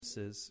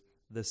apprentices,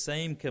 the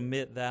same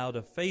commit thou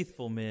to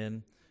faithful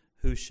men,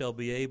 who shall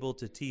be able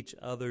to teach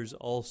others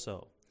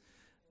also.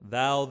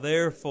 Thou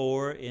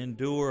therefore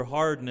endure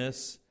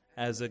hardness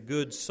as a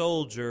good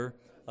soldier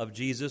of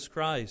Jesus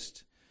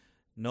Christ.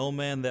 No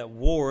man that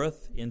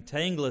warreth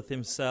entangleth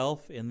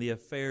himself in the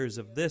affairs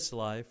of this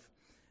life,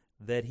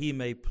 that he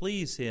may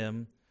please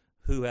him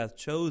who hath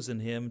chosen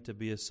him to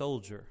be a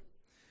soldier.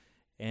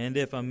 And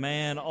if a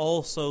man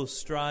also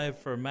strive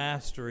for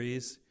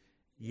masteries,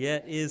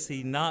 yet is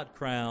he not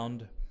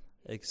crowned,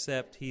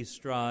 except he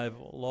strive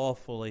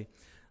lawfully.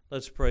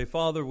 Let's pray.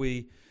 Father,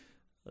 we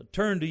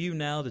turn to you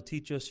now to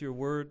teach us your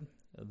word.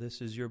 This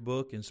is your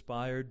book,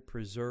 inspired,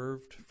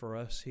 preserved for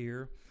us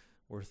here.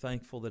 We're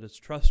thankful that it's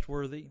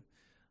trustworthy.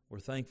 We're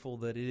thankful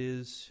that it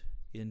is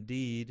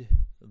indeed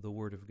the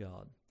Word of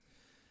God.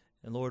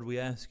 And Lord, we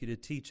ask you to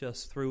teach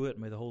us through it.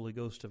 May the Holy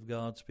Ghost of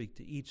God speak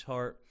to each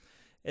heart.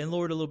 And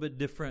Lord, a little bit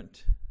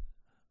different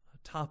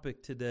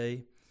topic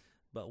today,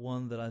 but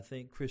one that I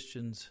think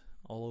Christians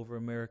all over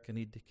America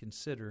need to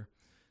consider.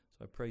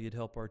 So I pray you'd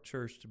help our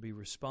church to be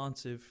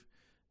responsive,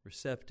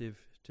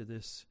 receptive to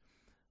this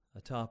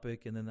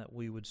topic, and then that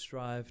we would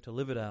strive to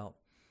live it out.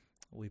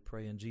 We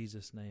pray in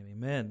Jesus' name.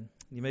 Amen.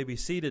 You may be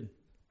seated.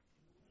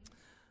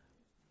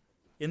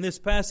 In this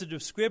passage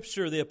of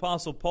Scripture, the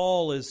Apostle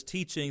Paul is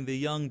teaching the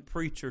young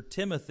preacher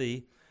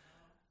Timothy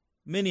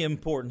many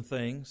important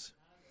things.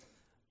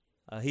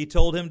 He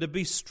told him to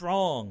be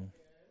strong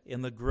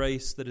in the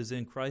grace that is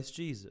in Christ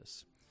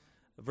Jesus.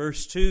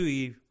 Verse 2,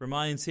 he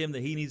reminds him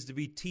that he needs to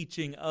be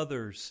teaching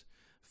others,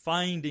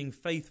 finding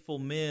faithful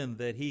men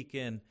that he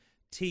can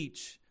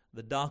teach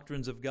the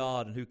doctrines of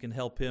God and who can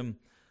help him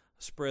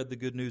spread the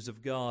good news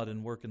of God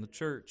and work in the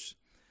church.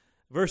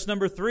 Verse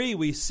number 3,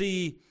 we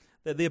see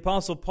that the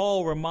Apostle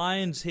Paul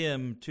reminds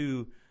him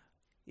to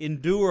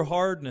endure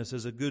hardness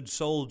as a good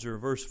soldier.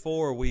 Verse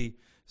 4, we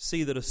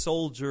see that a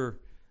soldier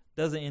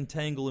doesn't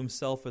entangle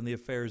himself in the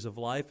affairs of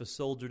life. A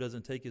soldier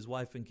doesn't take his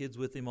wife and kids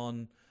with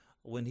him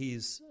when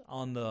he's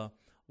on the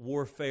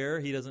warfare.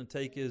 He doesn't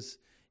take his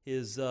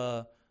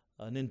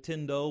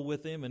Nintendo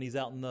with him, and he's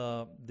out in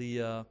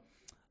the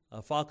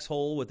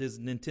foxhole with his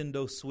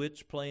Nintendo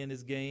Switch playing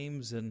his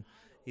games, and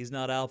he's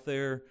not out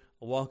there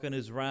walking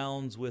his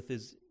rounds with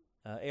his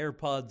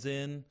AirPods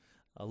in,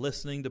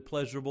 listening to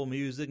pleasurable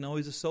music. No,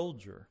 he's a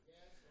soldier.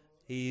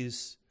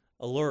 He's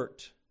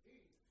alert.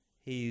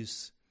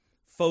 He's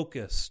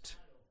focused.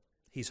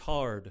 He's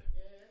hard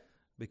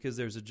because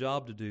there's a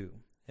job to do,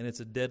 and it's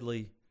a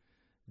deadly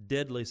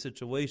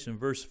situation.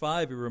 Verse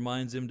 5, he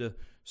reminds him to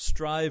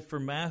strive for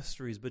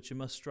masteries, but you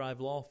must strive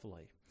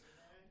lawfully.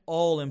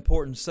 All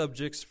important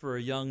subjects for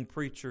a young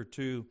preacher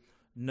to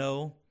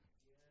know.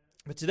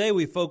 But today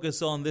we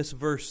focus on this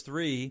verse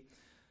 3,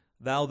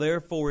 thou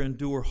therefore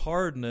endure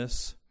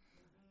hardness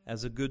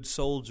as a good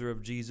soldier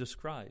of Jesus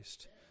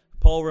Christ.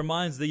 Paul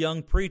reminds the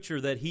young preacher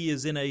that he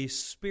is in a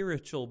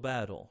spiritual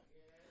battle.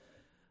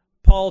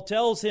 Paul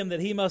tells him that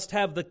he must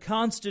have the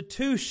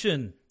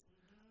constitution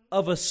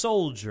of a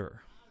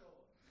soldier.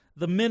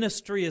 The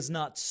ministry is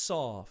not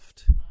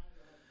soft.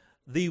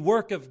 The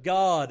work of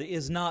God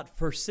is not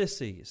for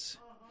sissies.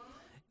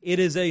 It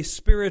is a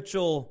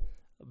spiritual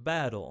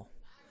battle.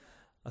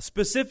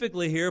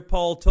 Specifically here,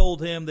 Paul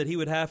told him that he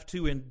would have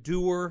to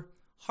endure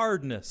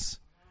hardness.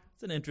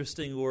 It's an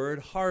interesting word,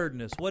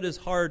 hardness. What does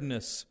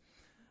hardness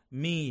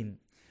mean?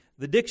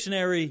 The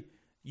dictionary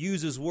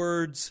uses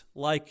words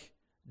like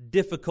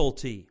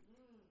difficulty,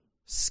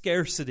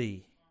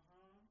 scarcity,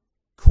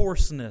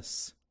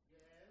 coarseness,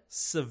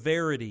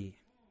 severity,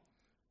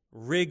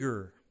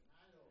 rigor,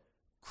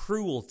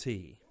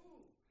 cruelty,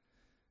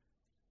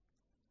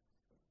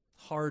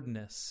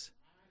 hardness.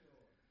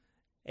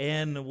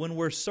 And when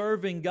we're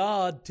serving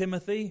God,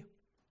 Timothy,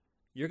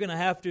 you're going to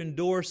have to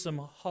endure some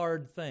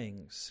hard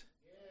things.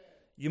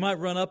 You might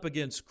run up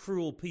against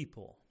cruel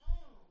people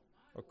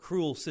or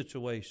cruel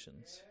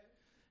situations.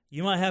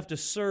 You might have to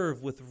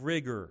serve with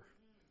rigor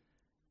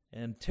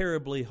and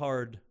terribly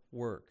hard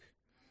work.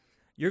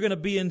 You're going to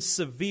be in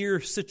severe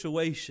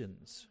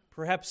situations,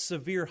 perhaps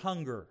severe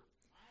hunger,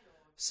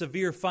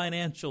 severe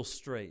financial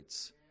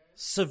straits,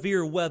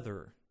 severe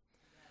weather.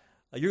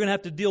 You're going to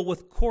have to deal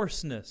with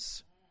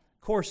coarseness,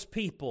 coarse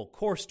people,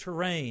 coarse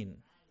terrain.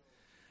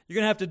 You're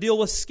going to have to deal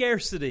with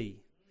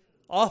scarcity.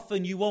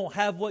 Often you won't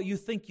have what you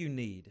think you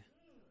need.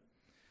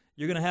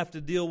 You're going to have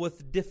to deal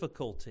with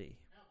difficulty.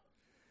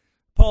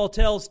 Paul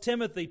tells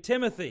Timothy,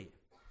 Timothy,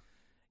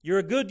 you're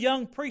a good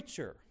young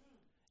preacher.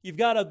 You've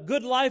got a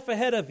good life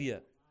ahead of you.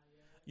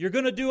 You're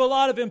going to do a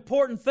lot of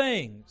important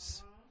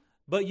things,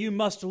 but you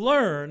must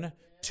learn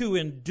to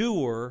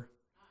endure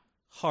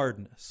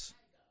hardness.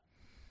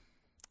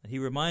 He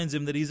reminds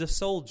him that he's a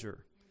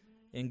soldier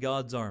in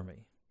God's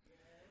army.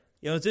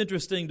 You know, it's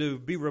interesting to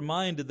be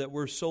reminded that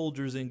we're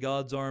soldiers in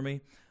God's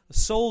army.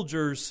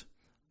 Soldiers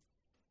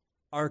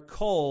are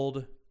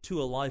called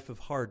to a life of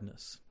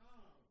hardness.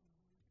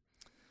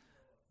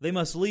 They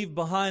must leave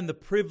behind the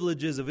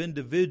privileges of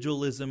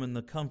individualism and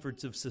the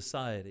comforts of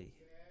society.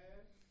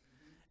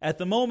 At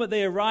the moment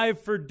they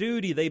arrive for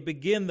duty, they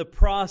begin the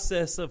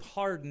process of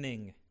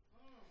hardening.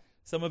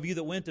 Some of you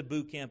that went to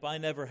boot camp, I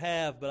never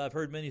have, but I've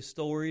heard many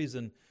stories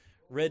and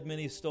read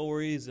many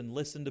stories and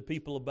listened to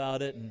people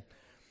about it. And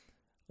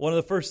one of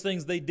the first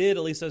things they did,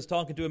 at least I was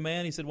talking to a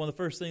man, he said one of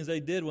the first things they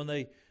did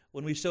when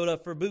we showed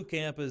up for boot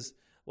camp is,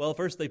 well,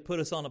 first they put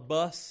us on a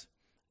bus,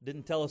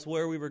 didn't tell us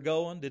where we were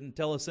going, didn't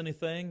tell us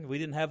anything. We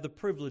didn't have the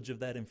privilege of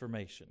that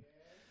information.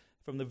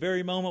 From the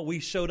very moment we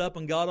showed up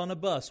and got on a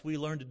bus, we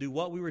learned to do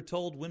what we were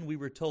told when we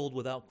were told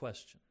without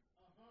question.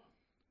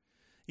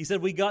 He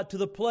said we got to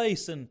the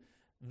place and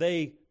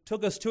they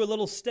took us to a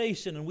little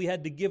station and we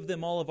had to give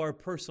them all of our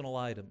personal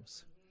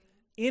items.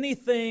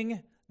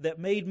 Anything that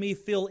made me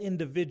feel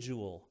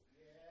individual,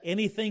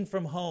 anything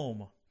from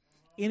home,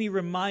 any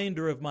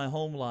reminder of my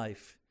home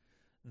life,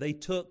 they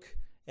took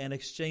and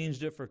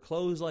exchanged it for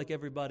clothes like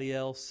everybody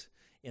else,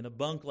 in a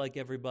bunk like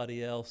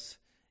everybody else,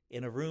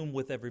 in a room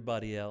with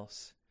everybody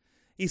else.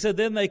 He said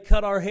then they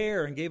cut our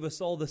hair and gave us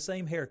all the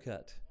same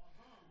haircut.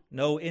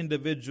 No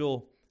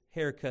individual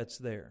haircuts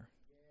there.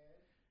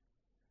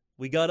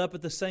 We got up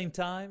at the same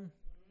time.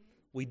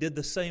 We did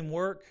the same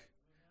work.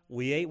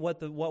 We ate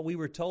what we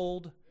were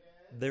told.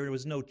 There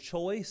was no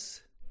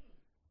choice.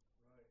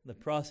 The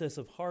process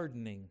of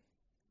hardening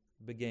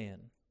began.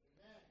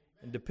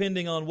 And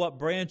depending on what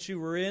branch you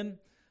were in,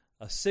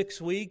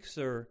 6 weeks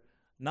or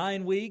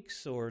 9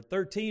 weeks or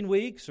 13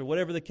 weeks or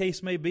whatever the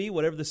case may be,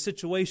 whatever the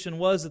situation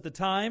was at the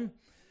time,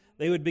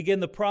 they would begin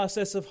the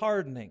process of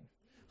hardening.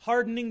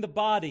 Hardening the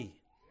body.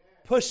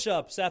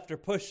 Push-ups after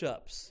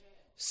push-ups.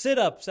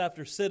 Sit-ups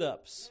after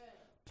sit-ups.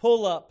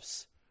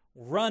 Pull-ups.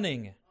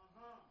 Running.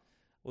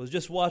 I was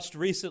just watched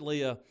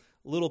recently a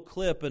little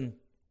clip, and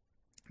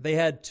they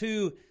had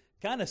two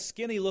kind of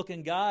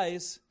skinny-looking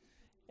guys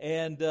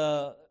and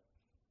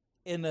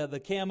in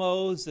the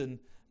camos and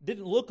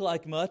didn't look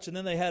like much, and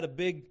then they had a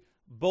big,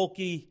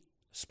 bulky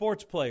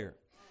sports player.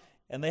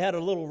 And they had a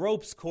little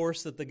ropes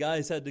course that the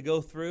guys had to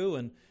go through,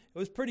 and it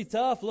was pretty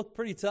tough, looked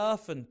pretty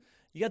tough, and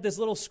you got this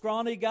little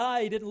scrawny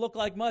guy, he didn't look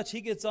like much,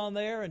 he gets on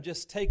there and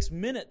just takes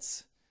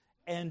minutes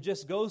and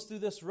just goes through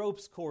this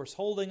ropes course,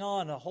 holding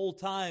on the whole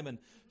time and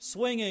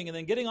swinging and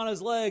then getting on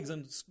his legs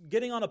and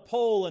getting on a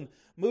pole and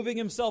moving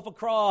himself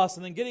across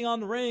and then getting on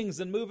the rings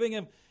and moving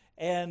him.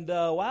 And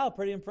wow,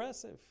 pretty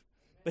impressive.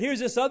 But here's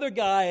this other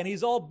guy, and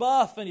he's all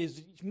buff, and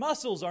his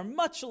muscles are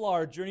much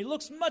larger, and he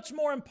looks much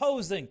more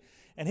imposing.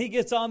 And he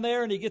gets on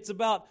there, and he gets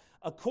about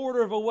a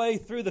quarter of a way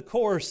through the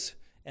course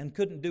and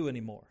couldn't do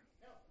anymore.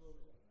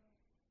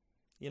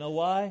 You know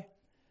why?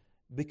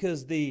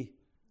 Because the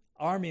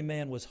army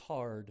man was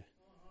hard.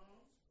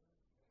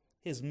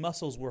 His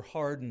muscles were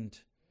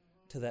hardened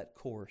to that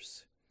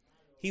course.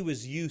 He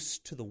was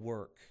used to the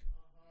work.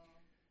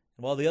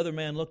 And while the other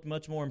man looked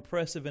much more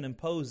impressive and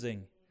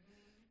imposing,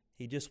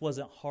 he just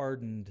wasn't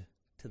hardened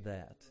to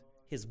that.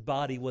 His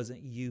body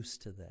wasn't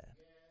used to that.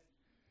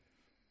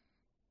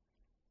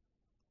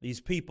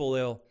 These people,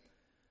 they'll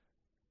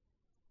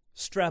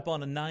strap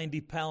on a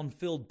 90-pound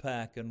field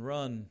pack and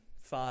run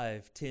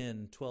 5,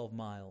 10, 12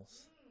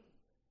 miles.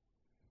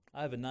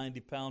 I have a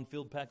 90-pound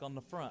field pack on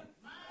the front.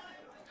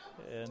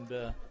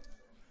 And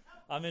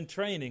I'm in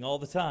training all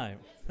the time.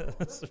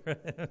 That's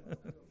right.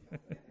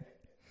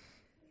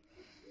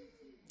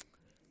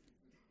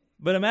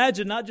 But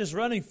imagine not just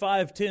running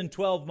 5, 10,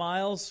 12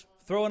 miles,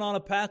 throwing on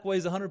a pack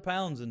weighs 100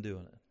 pounds and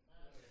doing it.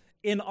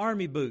 In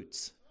army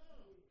boots.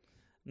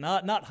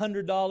 Not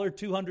 $100,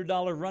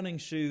 $200 running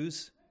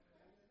shoes.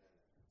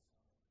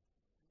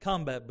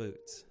 Combat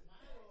boots.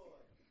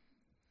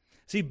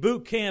 See,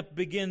 boot camp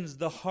begins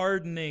the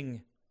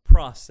hardening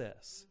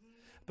process.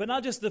 But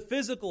not just the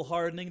physical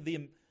hardening,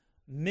 the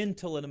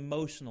mental and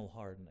emotional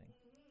hardening.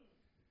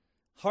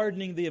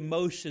 Hardening the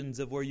emotions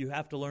of where you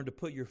have to learn to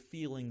put your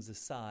feelings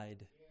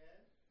aside.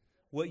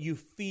 What you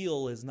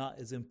feel is not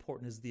as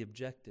important as the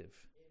objective.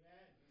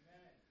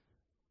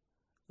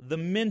 The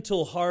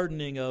mental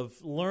hardening of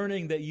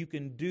learning that you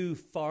can do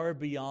far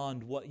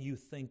beyond what you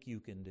think you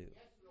can do.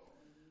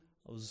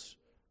 I was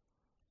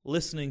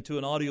listening to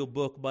an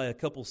audiobook by a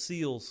couple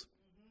SEALs.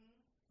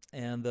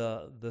 And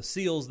the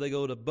SEALs, they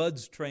go to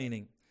BUDS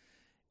training.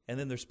 And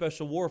then their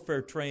special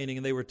warfare training.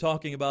 And they were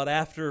talking about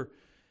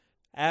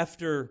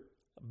after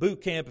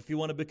boot camp, if you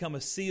want to become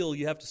a SEAL,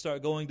 you have to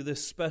start going to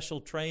this special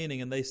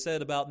training. And they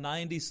said about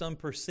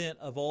 90%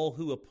 of all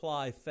who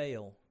apply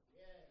fail.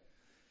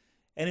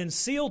 And in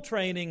SEAL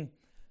training,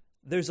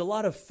 there's a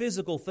lot of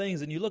physical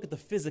things. And you look at the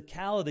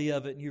physicality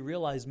of it and you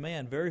realize,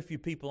 man, very few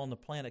people on the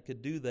planet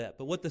could do that.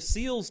 But what the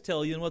SEALs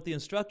tell you and what the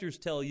instructors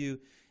tell you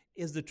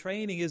is the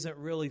training isn't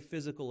really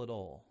physical at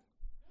all.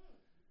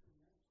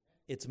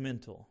 It's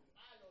mental.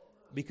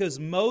 Because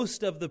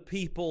most of the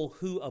people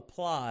who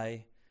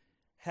apply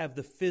have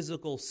the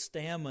physical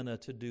stamina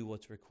to do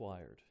what's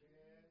required.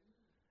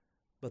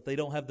 But they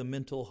don't have the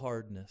mental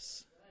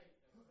hardness.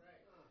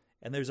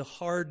 And there's a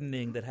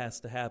hardening that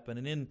has to happen.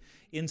 And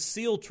in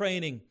SEAL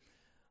training,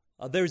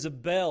 there's a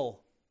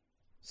bell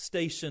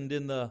stationed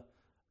in the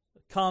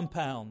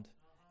compound.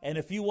 And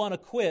if you want to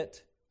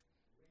quit,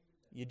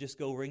 you just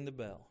go ring the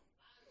bell.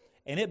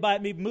 And it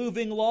might be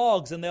moving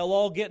logs, and they'll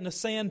all get in a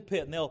sand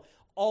pit, and they'll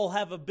all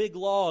have a big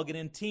log, and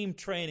in team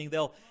training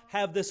they'll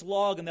have this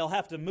log and they'll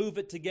have to move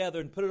it together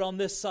and put it on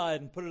this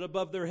side and put it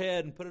above their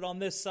head and put it on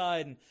this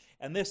side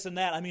and this and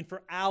that. I mean,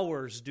 for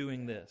hours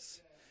doing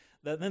this.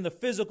 Then the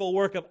physical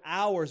work of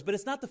hours. But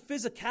it's not the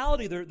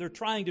physicality they're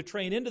trying to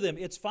train into them.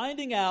 It's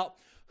finding out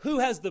who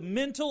has the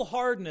mental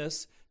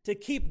hardness to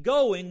keep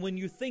going when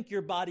you think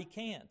your body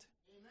can't.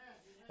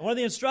 And one of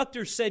the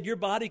instructors said your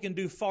body can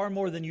do far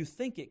more than you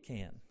think it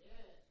can.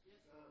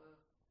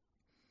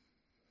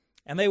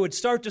 And they would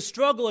start to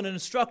struggle, and an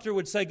instructor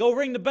would say, go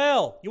ring the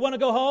bell. You want to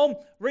go home?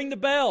 Ring the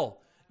bell.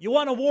 You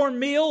want a warm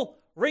meal?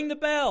 Ring the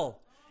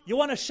bell. You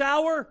want a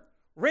shower?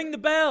 Ring the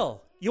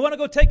bell. You want to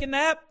go take a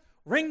nap?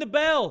 Ring the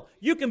bell.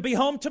 You can be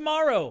home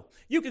tomorrow.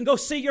 You can go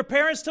see your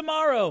parents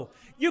tomorrow.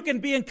 You can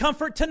be in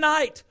comfort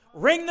tonight.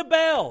 Ring the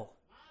bell.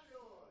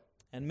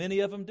 And many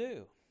of them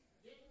do.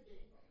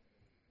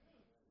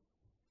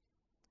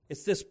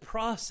 It's this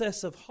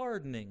process of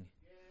hardening.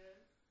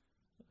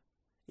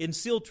 In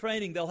SEAL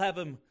training, they'll have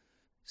them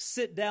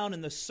sit down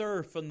in the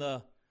surf in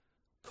the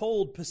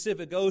cold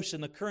Pacific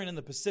Ocean. The current in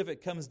the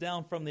Pacific comes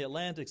down from the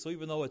Atlantic, so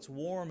even though it's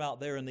warm out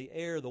there in the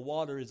air, the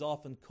water is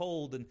often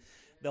cold, and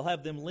they'll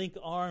have them link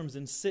arms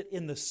and sit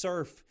in the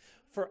surf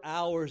for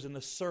hours, and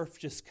the surf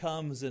just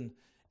comes and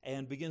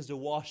begins to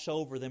wash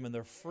over them, and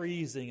they're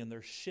freezing and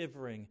they're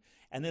shivering.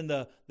 And then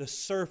the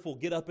surf will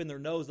get up in their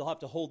nose. They'll have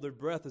to hold their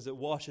breath as it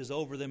washes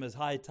over them as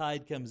high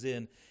tide comes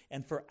in.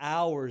 And for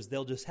hours,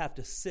 they'll just have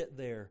to sit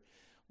there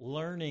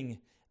learning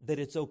that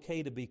it's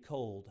okay to be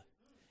cold,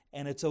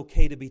 and it's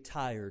okay to be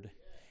tired,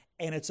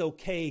 and it's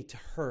okay to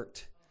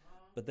hurt,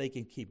 but they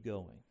can keep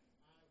going.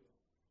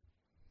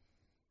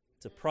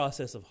 It's a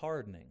process of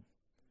hardening.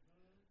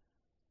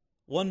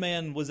 One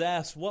man was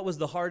asked, what was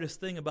the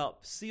hardest thing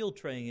about SEAL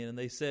training? And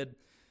they said,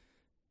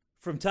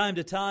 from time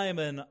to time,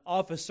 an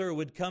officer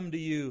would come to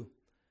you,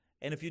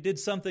 and if you did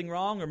something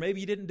wrong, or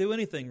maybe you didn't do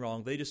anything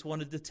wrong, they just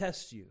wanted to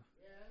test you.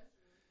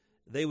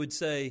 They would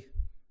say,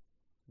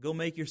 go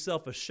make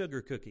yourself a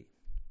sugar cookie.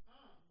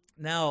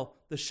 Now,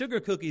 the sugar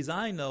cookies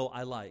I know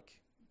I like.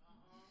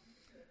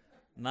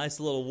 Nice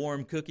little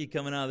warm cookie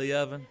coming out of the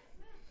oven.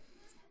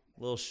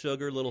 A little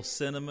sugar, a little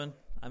cinnamon.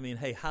 I mean,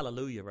 hey,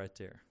 hallelujah right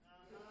there.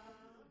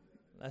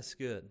 That's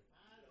good.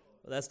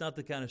 But that's not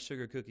the kind of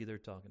sugar cookie they're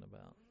talking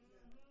about.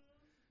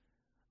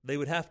 They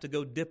would have to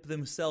go dip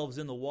themselves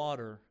in the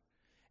water,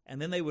 and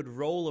then they would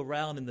roll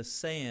around in the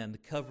sand,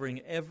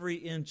 covering every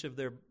inch of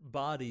their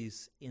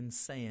bodies in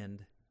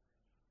sand,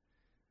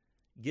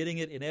 getting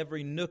it in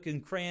every nook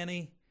and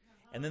cranny.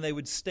 And then they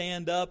would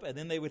stand up, and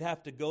then they would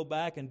have to go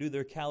back and do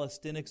their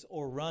calisthenics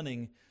or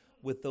running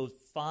with those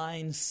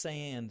fine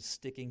sand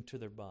sticking to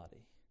their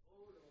body.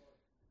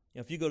 You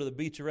know, if you go to the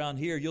beach around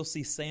here, you'll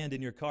see sand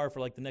in your car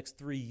for like the next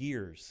 3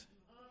 years.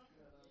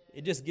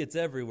 It just gets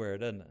everywhere,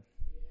 doesn't it?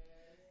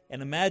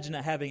 And imagine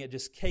having it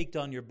just caked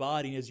on your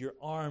body as your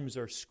arms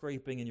are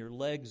scraping and your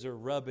legs are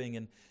rubbing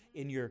and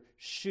in your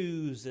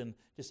shoes and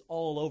just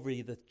all over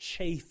you, the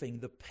chafing,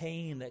 the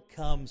pain that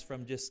comes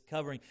from just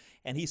covering.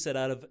 And he said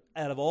out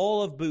of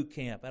all of boot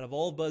camp, out of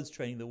all Bud's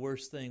training, the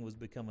worst thing was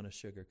becoming a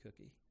sugar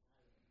cookie.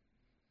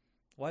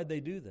 Why'd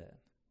they do that?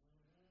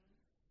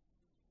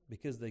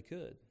 Because they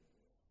could.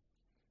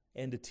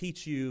 And to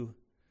teach you,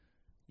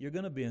 you're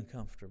going to be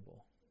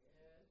uncomfortable.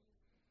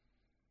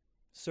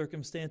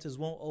 Circumstances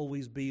won't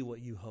always be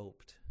what you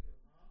hoped,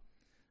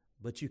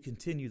 but you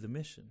continue the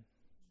mission.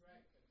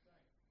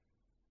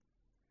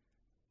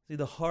 See,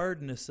 the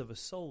hardness of a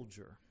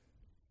soldier.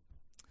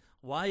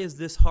 Why is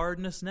this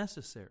hardness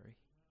necessary?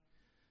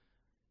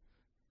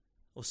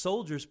 Well,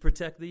 soldiers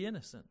protect the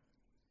innocent.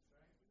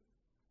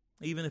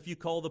 Even if you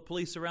call the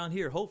police around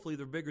here, hopefully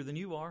they're bigger than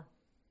you are.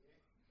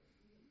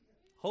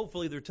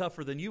 Hopefully they're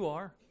tougher than you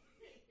are.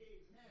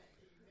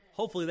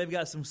 Hopefully they've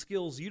got some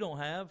skills you don't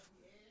have.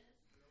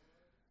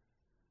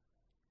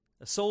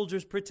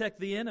 Soldiers protect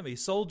the enemy.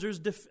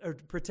 Soldiers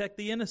protect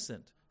the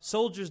innocent.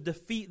 Soldiers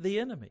defeat the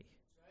enemy.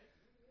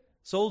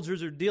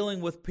 Soldiers are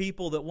dealing with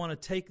people that want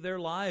to take their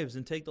lives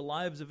and take the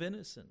lives of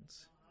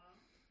innocents.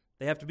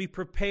 They have to be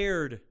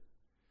prepared.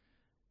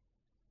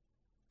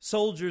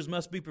 Soldiers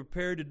must be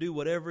prepared to do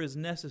whatever is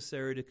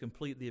necessary to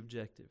complete the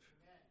objective.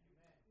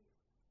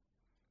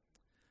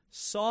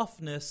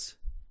 Softness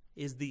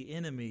is the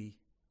enemy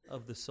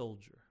of the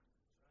soldier.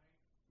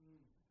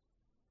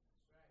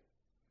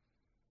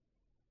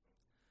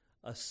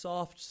 A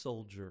soft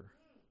soldier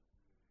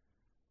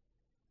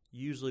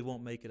usually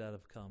won't make it out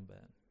of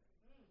combat.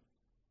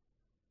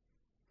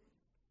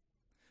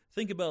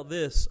 Think about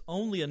this.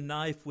 Only a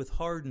knife with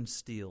hardened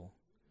steel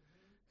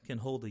can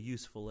hold a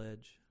useful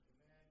edge.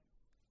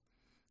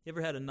 You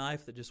ever had a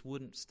knife that just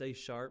wouldn't stay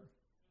sharp?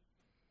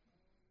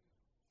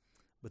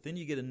 But then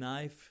you get a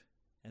knife,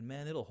 and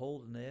man, it'll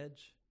hold an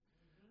edge.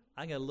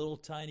 I got a little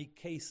tiny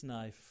case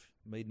knife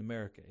made in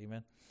America,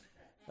 amen?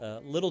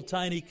 Little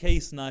tiny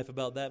case knife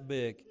about that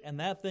big, and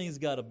that thing's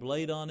got a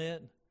blade on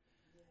it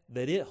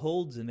that it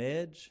holds an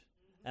edge.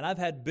 And I've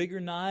had bigger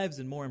knives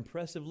and more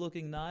impressive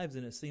looking knives,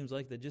 and it seems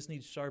like they just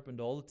need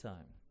sharpened all the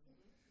time.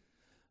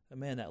 But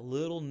man, that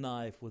little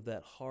knife with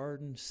that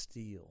hardened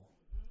steel,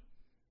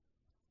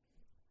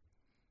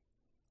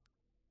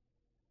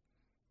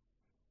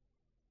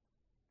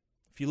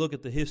 If you look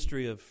at the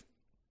history of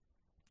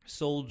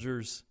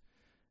soldiers,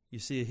 you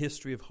see a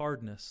history of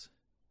hardness.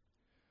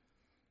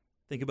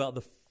 Think about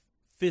the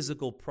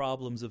physical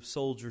problems of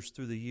soldiers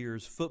through the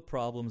years. Foot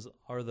problems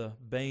are the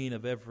bane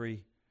of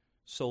every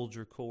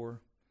soldier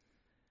corps.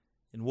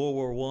 In World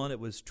War I,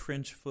 it was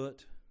trench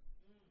foot.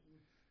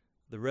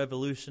 The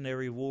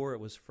Revolutionary War,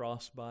 it was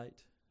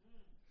frostbite.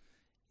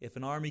 If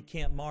an army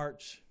can't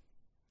march,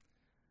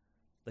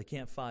 they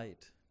can't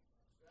fight.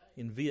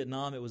 In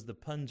Vietnam, it was the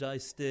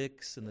punji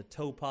sticks and the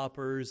toe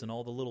poppers and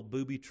all the little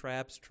booby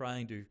traps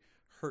trying to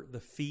hurt the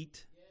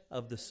feet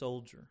of the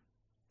soldier.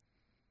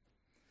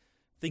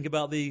 Think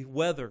about the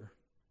weather.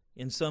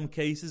 In some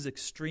cases,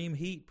 extreme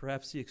heat,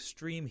 perhaps the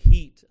extreme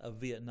heat of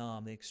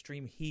Vietnam, the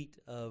extreme heat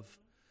of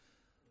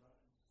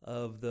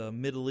the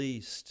Middle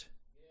East,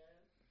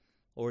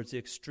 or it's the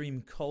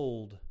extreme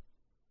cold.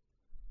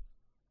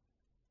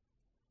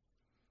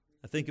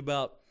 I think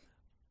about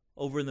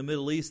over in the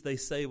Middle East, they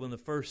say when the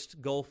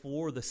first Gulf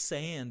War, the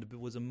sand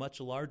was a much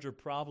larger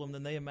problem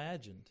than they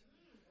imagined.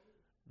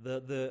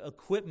 The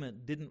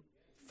equipment didn't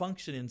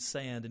function in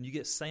sand, and you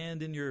get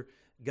sand in your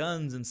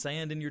guns and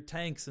sand in your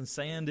tanks and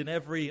sand in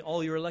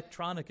all your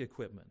electronic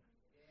equipment.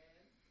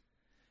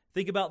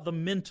 Think about the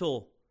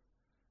mental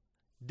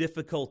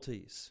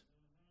difficulties.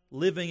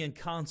 Living in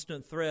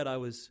constant threat. I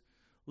was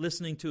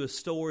listening to a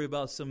story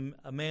about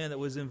a man that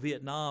was in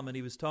Vietnam, and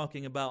he was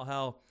talking about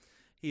how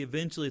he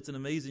eventually, it's an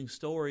amazing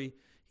story,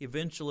 he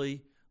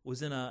eventually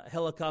was in a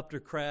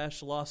helicopter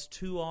crash, lost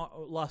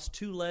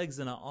two legs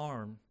and an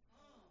arm,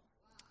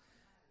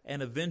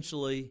 and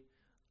eventually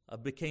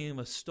became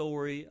a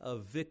story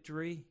of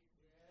victory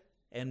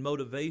and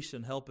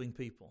motivation, helping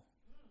people.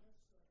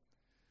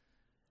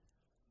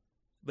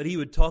 But he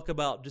would talk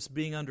about just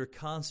being under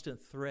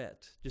constant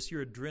threat. Just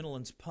your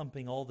adrenaline's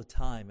pumping all the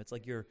time. It's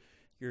like your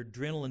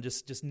adrenaline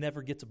just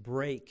never gets a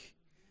break.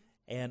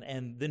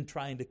 And then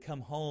trying to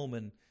come home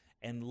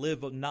and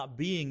live not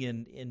being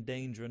in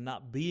danger and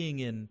not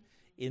being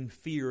in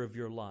fear of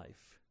your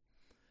life.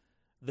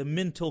 The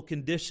mental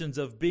conditions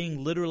of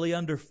being literally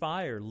under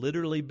fire,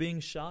 literally being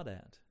shot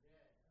at.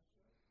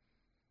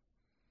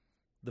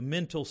 The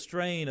mental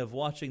strain of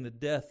watching the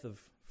death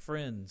of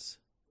friends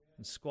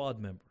and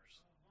squad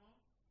members.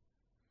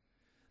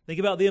 Think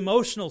about the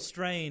emotional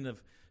strain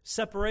of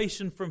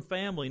separation from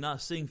family,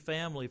 not seeing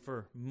family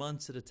for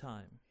months at a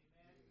time.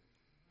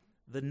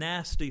 The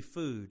nasty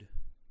food.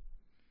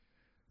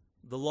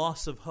 The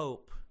loss of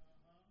hope.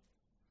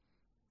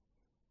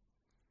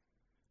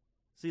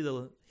 See,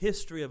 the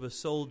history of a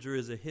soldier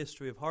is a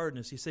history of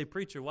hardness. You say,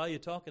 preacher, why are you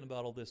talking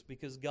about all this?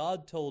 Because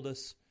God told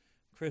us,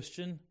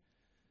 Christian,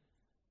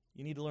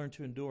 you need to learn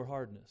to endure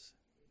hardness.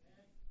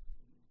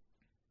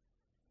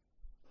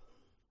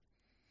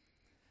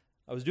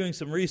 I was doing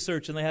some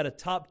research, and they had a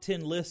top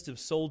 10 list of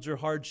soldier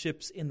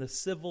hardships in the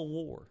Civil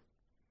War.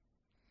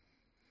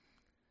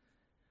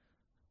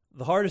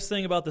 The hardest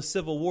thing about the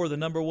Civil War, the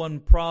number one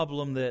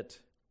problem that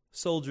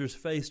soldiers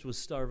faced was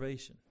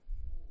starvation.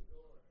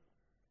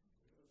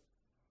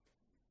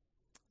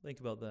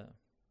 Think about that.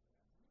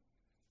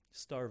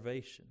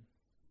 Starvation.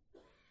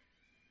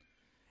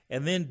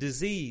 And then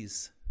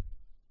disease.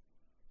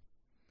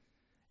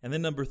 And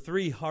then number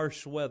 3,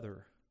 harsh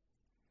weather.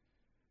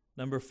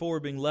 Number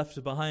 4, being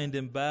left behind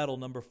in battle.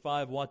 Number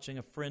 5, watching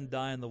a friend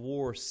die in the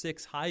war.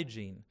 6,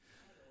 hygiene.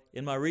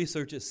 In my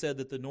research, it said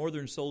that the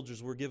northern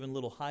soldiers were given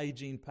little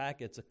hygiene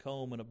packets, a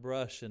comb and a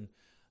brush and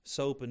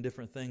soap and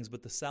different things,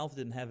 but the South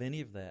didn't have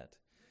any of that.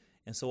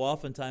 And so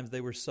oftentimes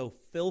they were so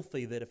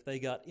filthy that if they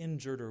got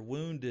injured or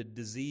wounded,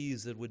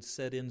 disease would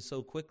set in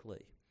so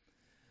quickly.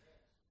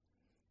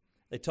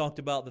 They talked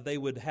about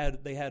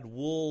that they had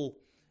wool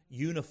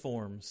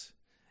uniforms.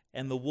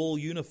 And the wool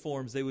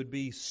uniforms, they would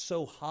be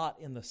so hot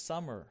in the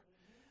summer.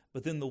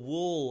 But then the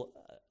wool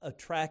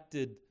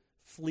attracted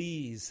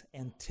fleas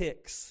and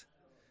ticks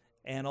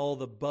and all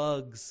the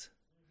bugs.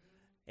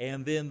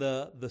 And then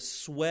the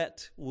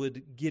sweat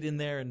would get in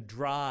there and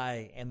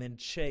dry and then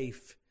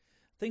chafe.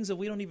 Things that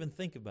we don't even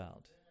think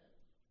about.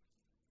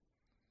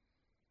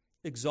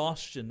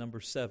 Exhaustion, number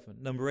 7.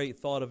 Number 8,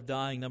 thought of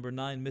dying. Number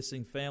 9,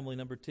 missing family.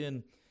 Number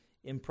 10,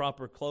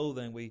 improper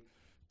clothing. We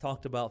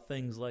talked about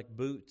things like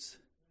boots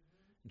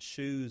and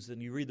shoes,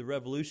 and you read the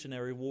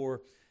Revolutionary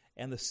War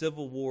and the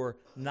Civil War,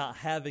 not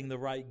having the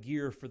right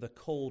gear for the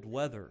cold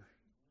weather.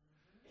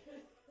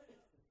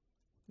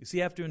 You see,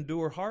 you have to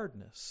endure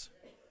hardness.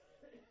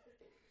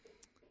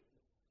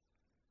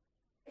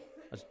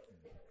 I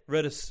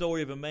read a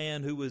story of a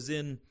man who was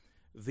in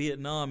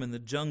Vietnam in the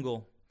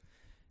jungle,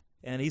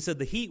 and he said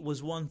the heat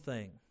was one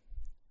thing,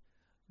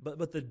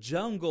 but the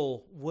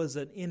jungle was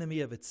an enemy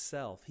of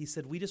itself. He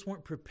said we just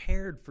weren't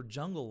prepared for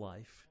jungle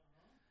life.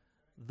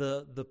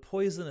 The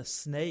poisonous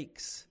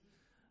snakes,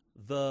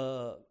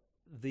 the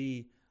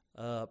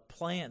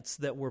plants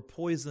that were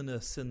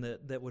poisonous and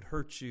that would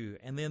hurt you,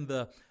 and then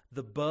the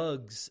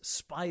bugs,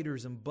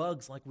 spiders and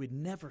bugs like we'd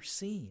never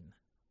seen.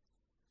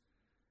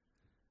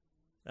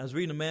 I was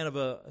reading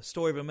a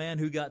story of a man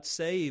who got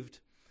saved,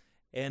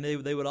 and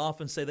they would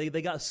often say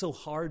they got so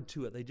hard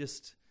to it, they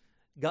just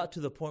got to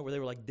the point where they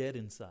were like dead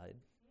inside.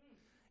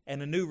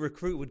 and a new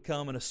recruit would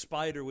come, and a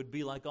spider would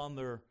be like on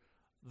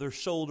their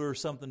shoulder or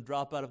something,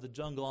 drop out of the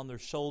jungle on their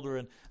shoulder,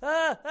 and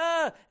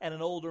and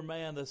an older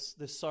man, this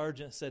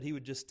sergeant, said he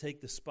would just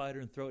take the spider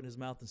and throw it in his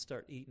mouth and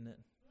start eating it.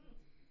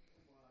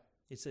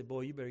 He'd say,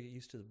 boy, you better get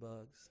used to the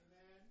bugs.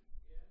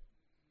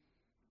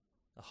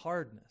 The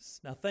hardness.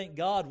 Now, thank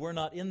God we're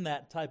not in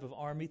that type of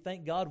army.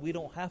 Thank God we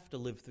don't have to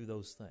live through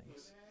those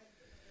things.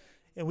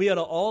 And we ought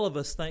to, all of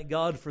us, thank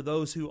God for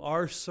those who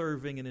are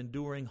serving and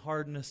enduring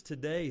hardness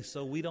today,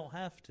 so we don't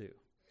have to.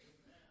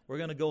 We're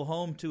going to go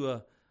home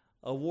to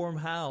a warm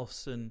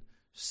house and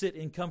sit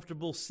in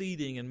comfortable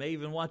seating and maybe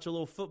even watch a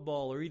little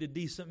football or eat a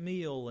decent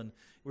meal. And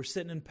we're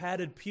sitting in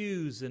padded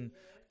pews and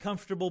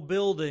comfortable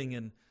building,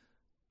 and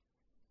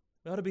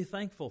we ought to be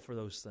thankful for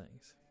those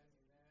things.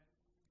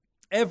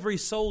 Every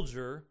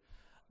soldier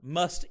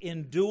must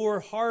endure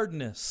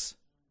hardness.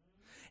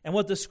 And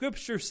what the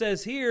Scripture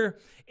says here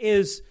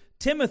is,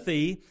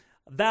 Timothy,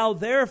 thou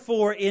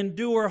therefore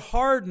endure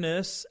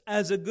hardness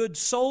as a good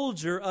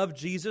soldier of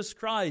Jesus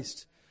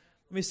Christ.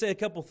 Let me say a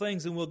couple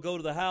things and we'll go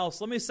to the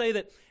house. Let me say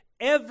that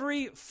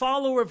every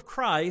follower of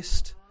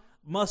Christ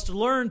must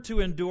learn to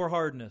endure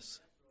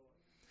hardness.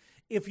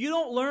 If you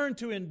don't learn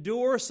to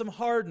endure some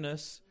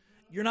hardness,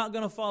 you're not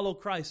going to follow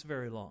Christ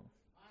very long.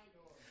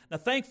 Now,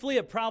 thankfully,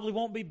 it probably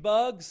won't be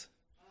bugs.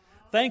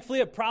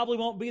 Thankfully, it probably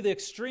won't be the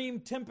extreme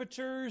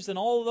temperatures and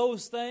all of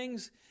those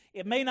things.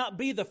 It may not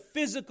be the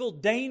physical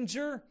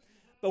danger,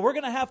 but we're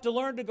going to have to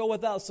learn to go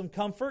without some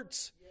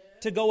comforts,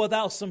 to go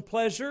without some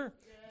pleasure,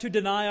 to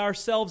deny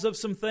ourselves of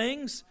some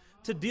things,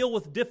 to deal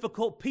with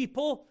difficult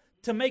people,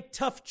 to make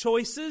tough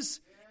choices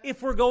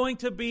if we're going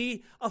to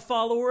be a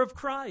follower of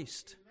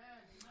Christ.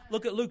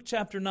 Look at Luke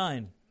chapter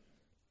 9.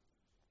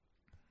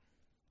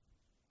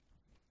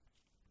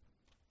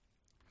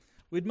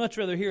 We'd much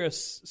rather hear a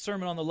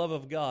sermon on the love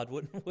of God,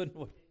 wouldn't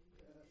we?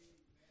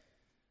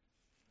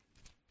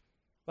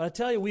 But I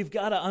tell you, we've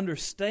got to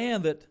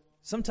understand that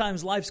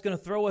sometimes life's going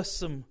to throw us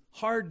some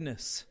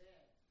hardness,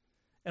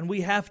 and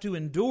we have to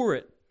endure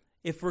it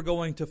if we're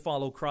going to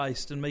follow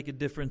Christ and make a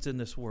difference in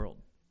this world.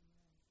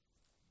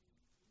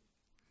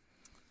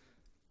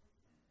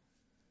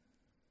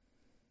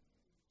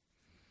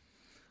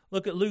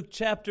 Look at Luke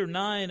chapter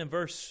 9 and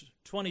verse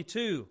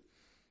 22.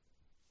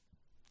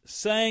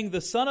 Saying,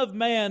 the Son of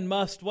Man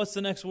must, what's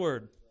the next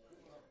word?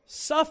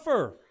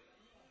 Suffer.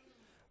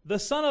 The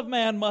Son of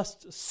Man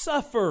must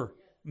suffer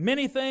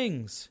many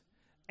things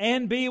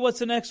and be, what's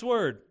the next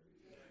word?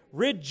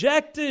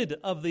 Rejected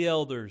of the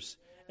elders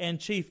and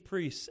chief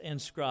priests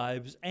and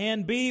scribes,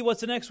 and be,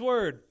 what's the next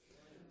word?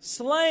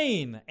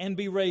 Slain, and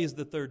be raised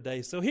the third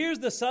day. So here's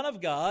the Son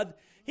of God.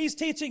 He's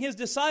teaching His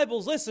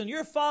disciples, listen,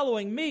 you're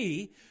following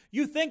me.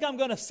 You think I'm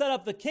going to set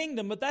up the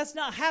kingdom, but that's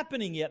not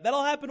happening yet.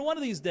 That'll happen one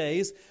of these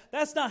days.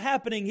 That's not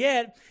happening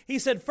yet. He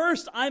said,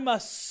 first I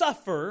must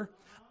suffer.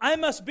 I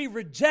must be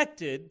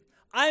rejected.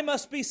 I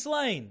must be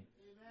slain.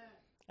 Amen.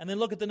 And then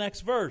look at the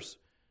next verse.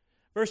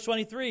 Verse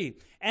 23.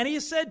 And He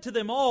said to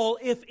them all,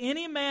 if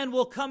any man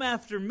will come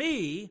after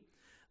me,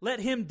 let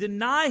him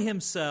deny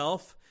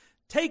himself,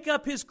 take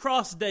up his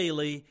cross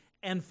daily,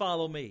 and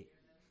follow me.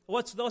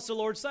 What's the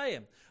Lord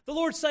saying? The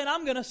Lord's saying,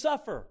 I'm going to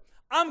suffer.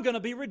 I'm going to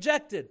be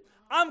rejected.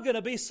 I'm going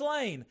to be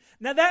slain.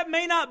 Now that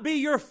may not be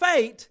your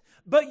fate,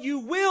 but you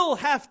will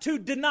have to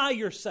deny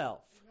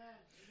yourself.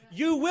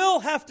 You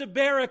will have to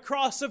bear a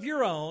cross of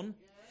your own,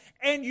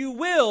 and you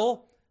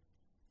will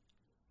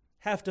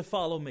have to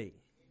follow me.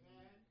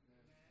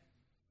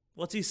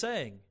 What's He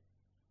saying?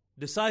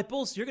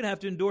 Disciples, you're going to have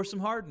to endure some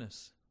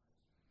hardness.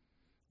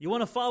 You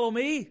want to follow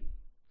me?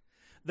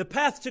 The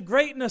path to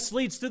greatness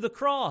leads through the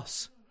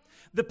cross.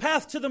 The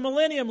path to the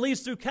millennium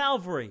leads through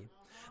Calvary.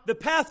 The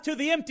path to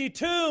the empty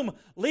tomb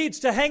leads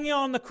to hanging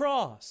on the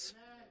cross.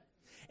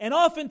 And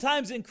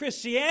oftentimes in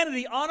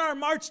Christianity, on our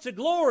march to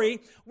glory,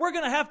 we're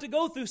going to have to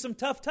go through some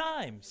tough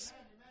times.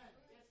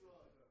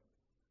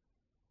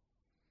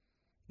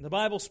 And the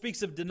Bible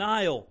speaks of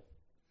denial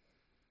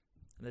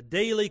and a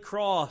daily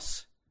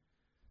cross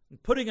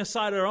and putting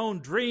aside our own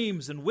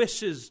dreams and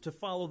wishes to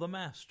follow the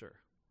Master.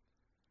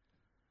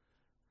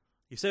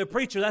 You say,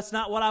 preacher, that's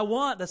not what I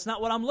want. That's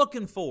not what I'm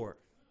looking for.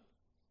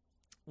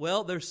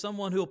 Well, there's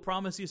someone who will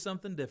promise you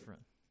something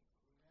different.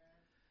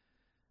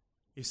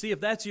 You see,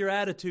 if that's your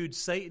attitude,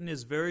 Satan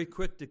is very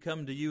quick to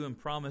come to you and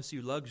promise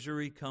you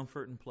luxury,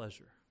 comfort, and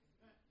pleasure.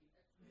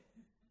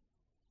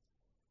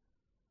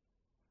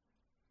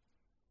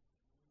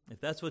 If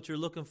that's what you're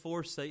looking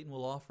for, Satan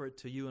will offer it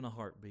to you in a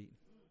heartbeat.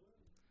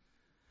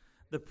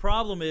 The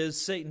problem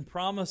is Satan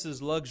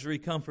promises luxury,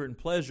 comfort, and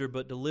pleasure,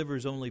 but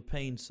delivers only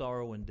pain,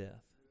 sorrow, and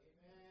death.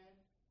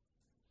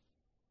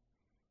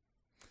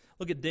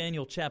 Look at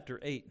Daniel chapter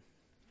 8.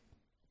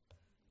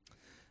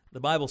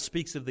 The Bible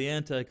speaks of the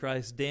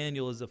Antichrist.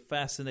 Daniel is a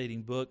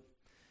fascinating book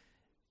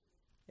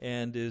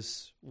and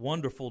is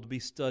wonderful to be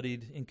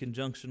studied in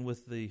conjunction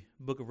with the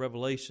book of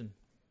Revelation.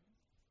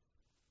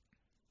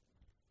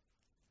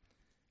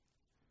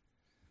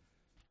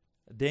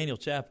 Daniel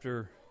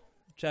chapters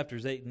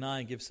 8 and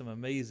 9 give some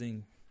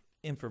amazing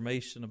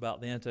information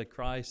about the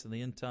Antichrist and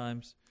the end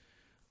times.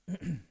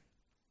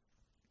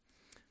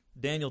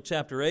 Daniel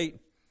chapter 8.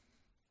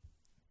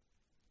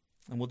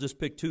 And we'll just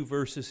pick 2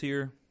 verses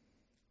here.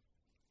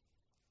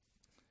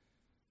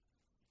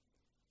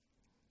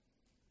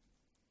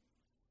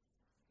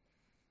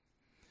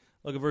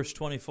 Look at verse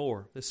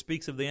 24. This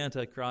speaks of the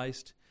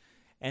Antichrist.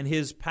 And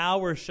his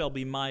power shall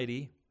be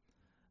mighty,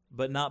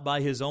 but not by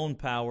his own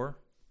power.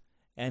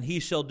 And he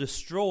shall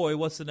destroy,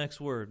 what's the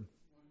next word?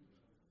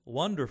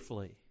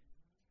 Wonderfully.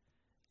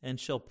 And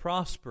shall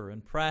prosper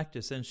and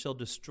practice, and shall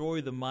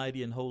destroy the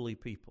mighty and holy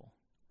people.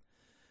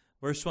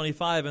 Verse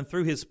 25, and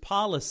through his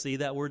policy,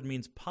 that word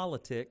means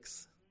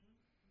politics.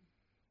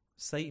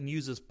 Satan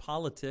uses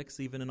politics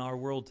even in our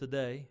world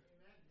today.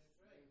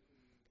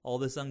 All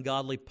this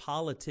ungodly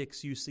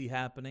politics you see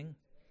happening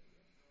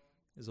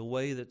is a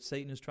way that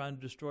Satan is trying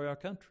to destroy our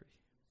country.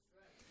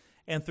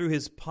 And through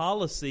his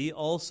policy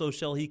also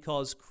shall he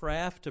cause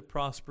craft to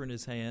prosper in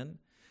his hand,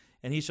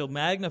 and he shall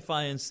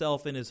magnify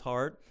himself in his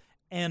heart,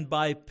 and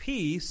by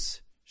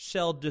peace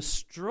shall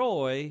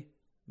destroy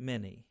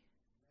many.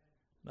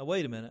 Now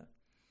wait a minute.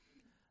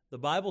 The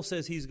Bible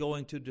says he's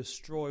going to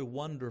destroy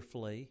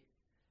wonderfully,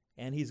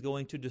 and he's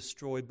going to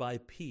destroy by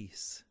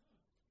peace.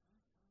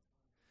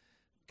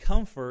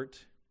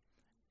 Comfort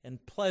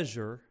and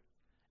pleasure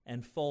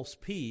and false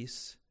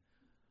peace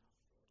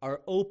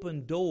are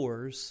open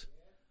doors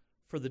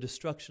for the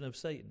destruction of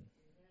Satan.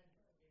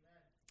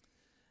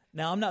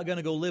 Now, I'm not going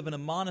to go live in a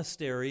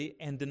monastery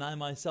and deny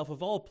myself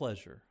of all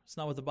pleasure. It's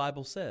not what the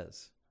Bible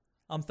says.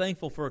 I'm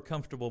thankful for a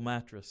comfortable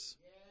mattress.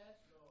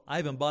 I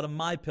even bought a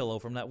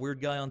MyPillow from that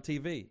weird guy on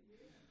TV.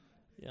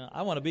 Yeah,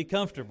 I want to be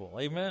comfortable.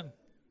 Amen.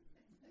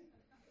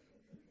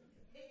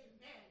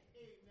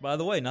 By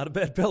the way, not a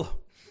bad pillow.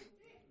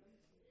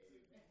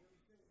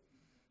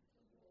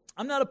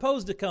 I'm not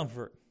opposed to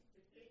comfort.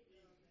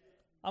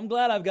 I'm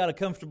glad I've got a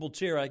comfortable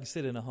chair I can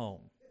sit in at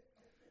home.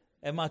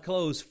 And my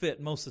clothes fit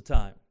most of the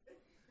time.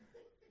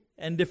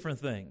 And different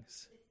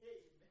things.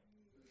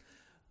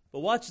 But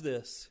watch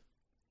this.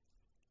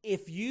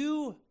 If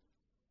you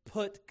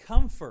put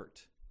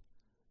comfort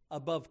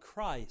above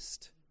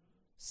Christ,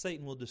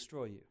 Satan will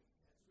destroy you.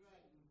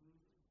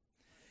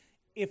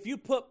 If you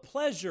put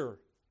pleasure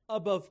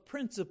above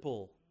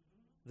principle,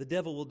 the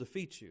devil will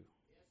defeat you.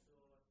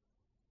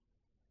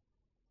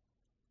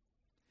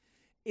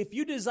 If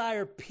you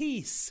desire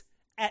peace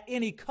at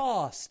any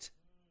cost,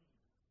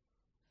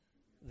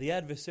 the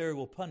adversary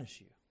will punish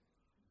you.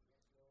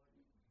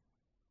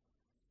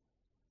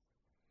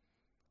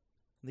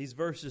 These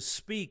verses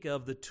speak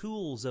of the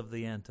tools of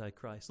the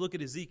Antichrist. Look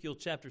at Ezekiel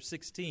chapter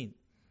 16.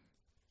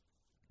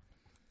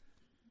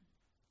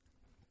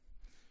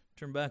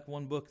 Turn back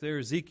one book there,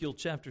 Ezekiel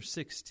chapter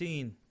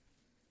 16.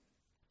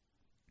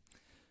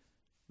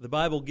 The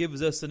Bible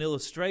gives us an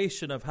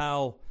illustration of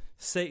how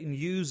Satan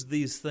used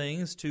these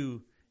things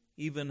to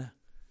even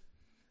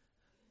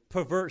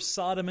pervert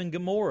Sodom and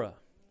Gomorrah.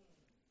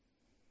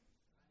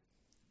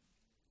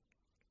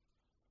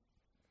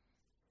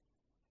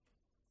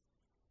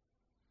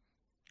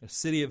 The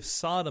city of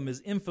Sodom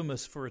is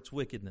infamous for its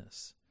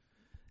wickedness.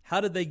 How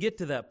did they get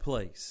to that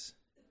place?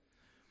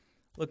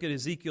 Look at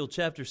Ezekiel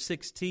chapter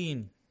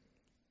 16.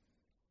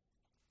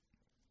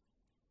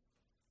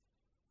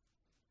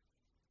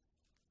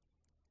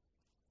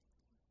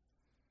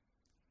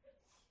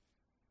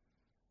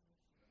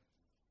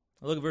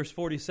 Look at verse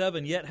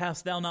 47. Yet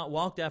hast thou not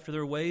walked after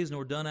their ways,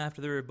 nor done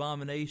after their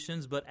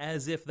abominations, but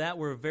as if that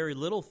were a very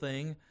little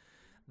thing,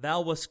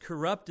 thou wast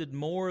corrupted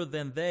more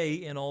than they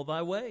in all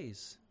thy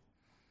ways.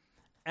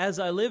 As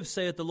I live,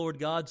 saith the Lord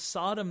God,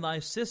 Sodom thy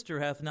sister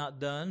hath not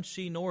done,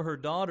 she nor her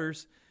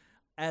daughters,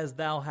 as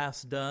thou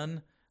hast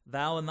done,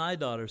 thou and thy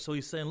daughters. So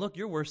he's saying, look,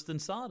 you're worse than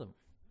Sodom.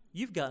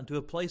 You've gotten to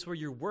a place where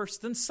you're worse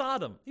than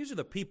Sodom. These are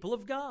the people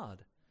of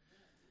God.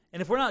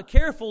 And if we're not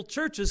careful,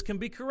 churches can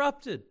be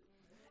corrupted.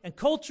 And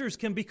cultures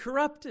can be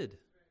corrupted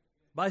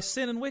by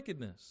sin and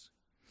wickedness.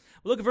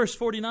 Look at verse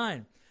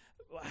 49.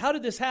 How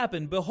did this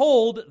happen?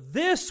 Behold,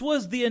 this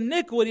was the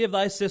iniquity of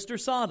thy sister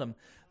Sodom.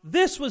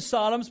 This was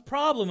Sodom's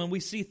problem, and we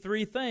see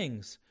 3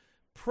 things: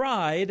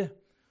 pride,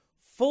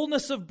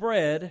 fullness of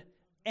bread,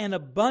 and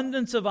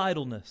abundance of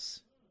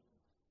idleness.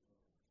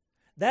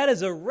 That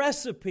is a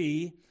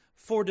recipe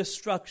for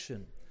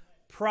destruction.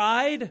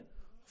 Pride,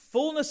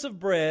 fullness of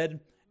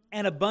bread,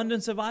 and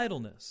abundance of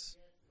idleness.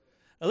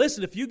 Now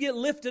listen, if you get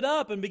lifted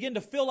up and begin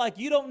to feel like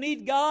you don't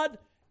need God,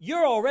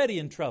 you're already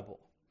in trouble.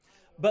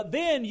 But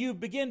then you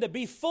begin to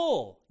be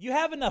full. You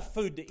have enough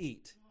food to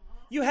eat.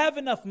 You have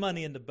enough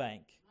money in the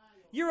bank.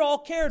 You're all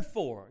cared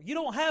for. You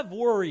don't have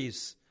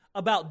worries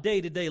about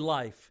day-to-day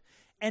life.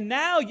 And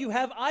now you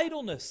have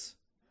idleness.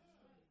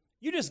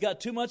 You just got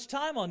too much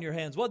time on your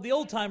hands. What the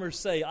old-timers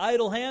say,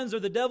 idle hands are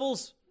the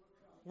devil's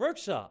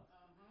workshop.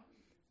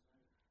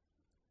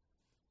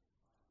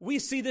 We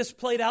see this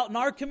played out in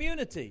our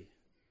community.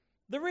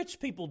 The rich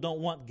people don't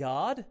want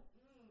God.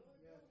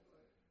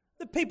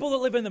 The people that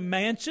live in the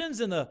mansions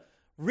and the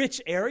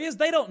rich areas,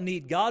 they don't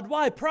need God.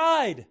 Why?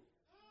 Pride.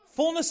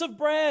 Fullness of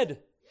bread.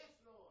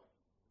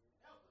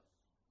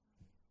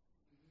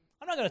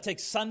 I'm not going to take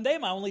Sunday,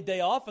 my only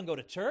day off, and go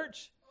to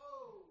church.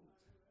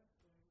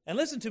 And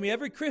listen to me,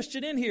 every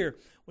Christian in here,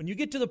 when you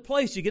get to the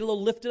place, you get a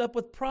little lifted up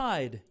with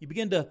pride. You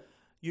begin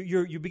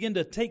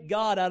to take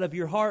God out of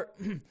your heart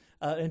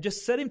and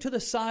just set Him to the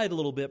side a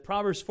little bit.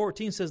 Proverbs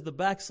 14 says, the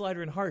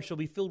backslider in heart shall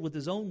be filled with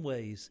his own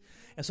ways.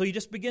 And so you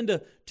just begin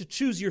to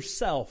choose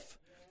yourself.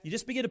 You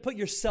just begin to put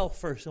yourself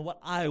first and what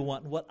I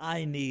want and what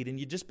I need. And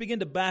you just begin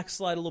to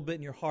backslide a little bit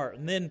in your heart.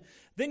 And then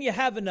you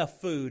have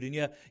enough food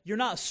and you're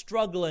not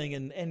struggling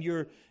and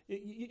you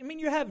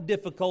have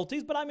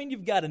difficulties, but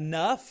you've got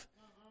enough.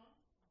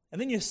 And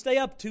then you stay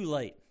up too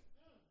late.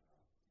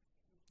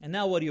 And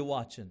now what are you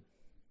watching?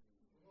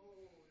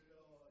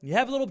 You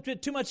have a little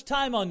bit too much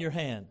time on your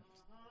hands.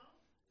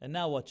 And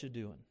now what you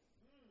doing?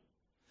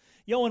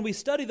 When we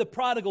study the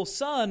prodigal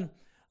son,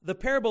 the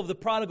parable of the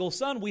prodigal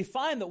son, we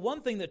find that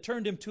one thing that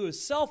turned him to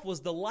himself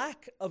was the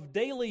lack of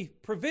daily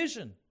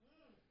provision.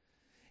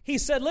 He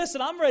said,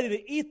 listen, I'm ready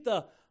to eat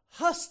the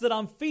husk that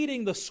I'm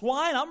feeding the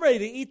swine. I'm ready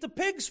to eat the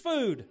pig's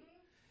food.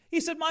 He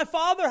said, my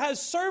father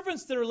has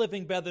servants that are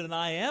living better than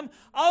I am.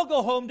 I'll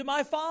go home to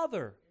my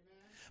father.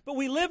 But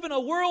we live in a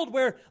world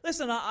where,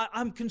 listen,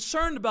 I'm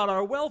concerned about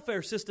our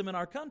welfare system in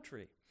our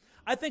country.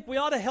 I think we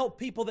ought to help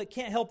people that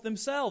can't help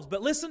themselves.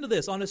 But listen to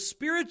this, from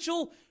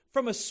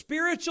a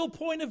spiritual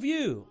point of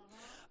view,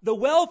 the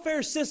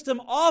welfare system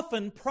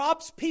often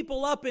props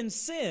people up in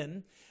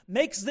sin,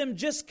 makes them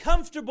just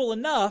comfortable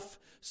enough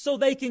so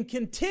they can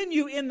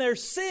continue in their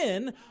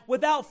sin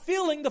without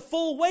feeling the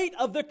full weight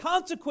of the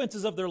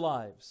consequences of their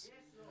lives.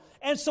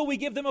 And so we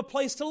give them a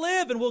place to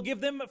live, and we'll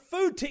give them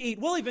food to eat.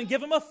 We'll even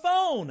give them a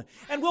phone,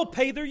 and we'll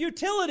pay their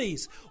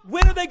utilities.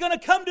 When are they going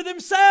to come to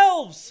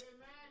themselves?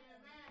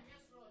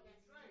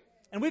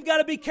 And we've got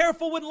to be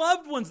careful with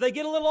loved ones. They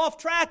get a little off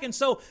track, and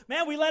so, we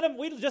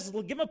just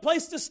give them a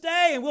place to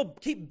stay, and we'll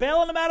keep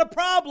bailing them out of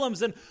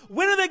problems. And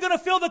when are they going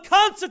to feel the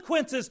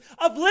consequences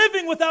of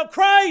living without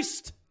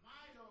Christ?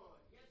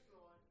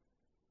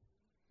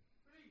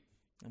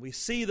 And we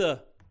see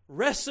the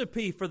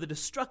recipe for the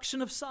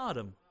destruction of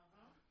Sodom.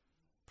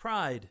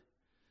 Pride,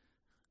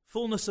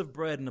 fullness of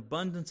bread, and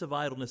abundance of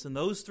idleness. And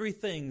those three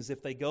things,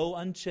 if they go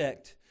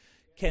unchecked,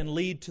 can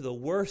lead to the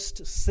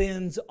worst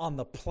sins on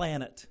the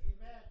planet.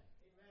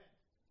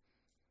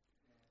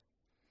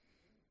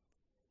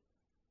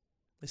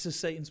 This is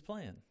Satan's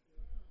plan.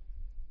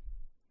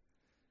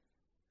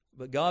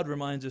 But God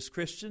reminds us,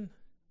 Christian,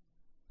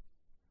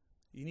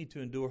 you need to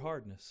endure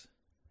hardness.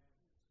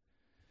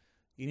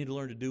 You need to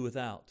learn to do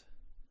without.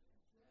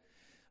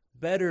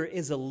 Better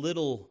is a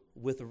little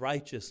with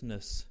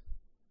righteousness,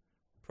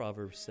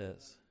 Proverbs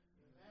says.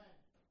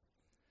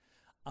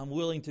 I'm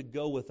willing to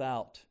go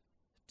without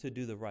to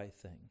do the right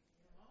thing.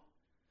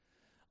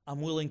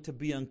 I'm willing to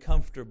be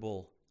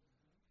uncomfortable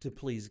to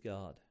please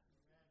God.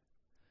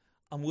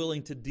 I'm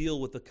willing to deal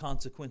with the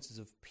consequences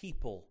of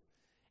people,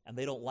 and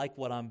they don't like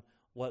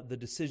what the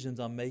decisions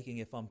I'm making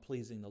if I'm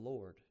pleasing the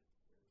Lord.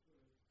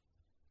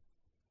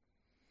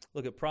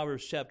 Look at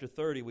Proverbs chapter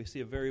 30. We see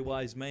a very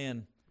wise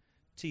man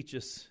teach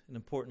us an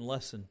important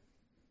lesson.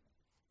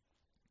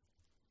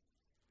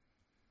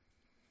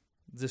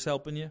 Is this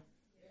helping you?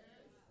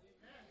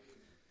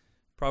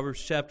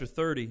 Proverbs chapter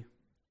 30.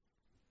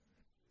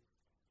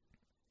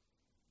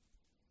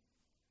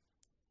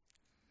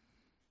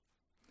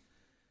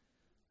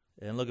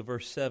 And look at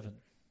verse 7.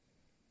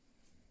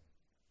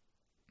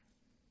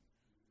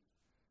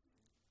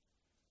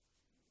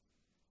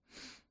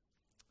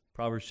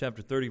 Proverbs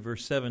chapter 30,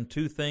 verse 7.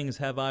 2 things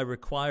have I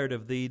required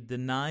of thee,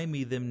 deny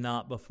me them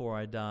not before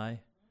I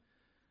die.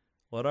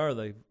 What are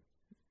they?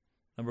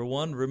 Number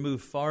 1,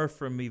 remove far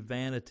from me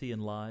vanity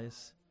and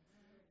lies.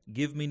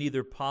 Give me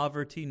neither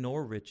poverty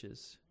nor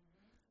riches.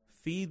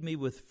 Feed me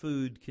with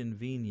food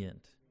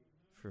convenient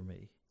for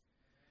me.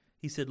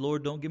 He said,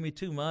 Lord, don't give me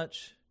too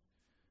much.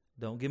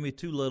 Don't give me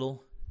too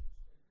little.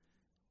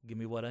 Give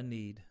me what I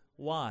need.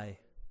 Why?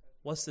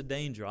 What's the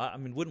danger?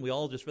 Wouldn't we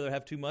all just rather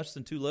have too much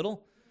than too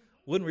little?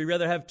 Wouldn't we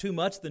rather have too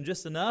much than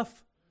just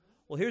enough?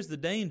 Well, here's the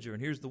danger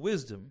and here's the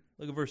wisdom.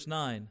 Look at verse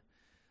 9.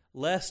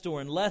 Lest or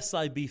unless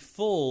I be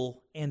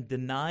full and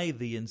deny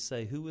thee and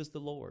say, who is the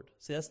Lord?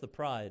 See, that's the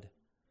pride.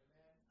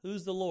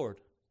 Who's the Lord?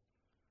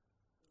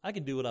 I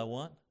can do what I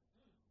want.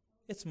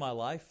 It's my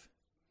life.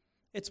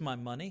 It's my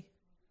money.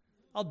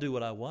 I'll do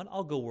what I want.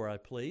 I'll go where I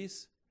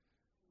please.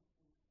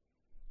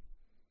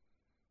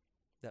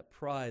 That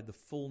pride, the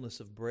fullness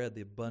of bread,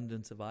 the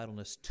abundance of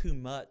idleness, too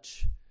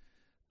much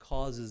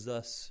causes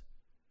us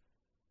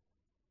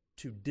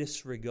to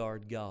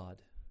disregard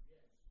God.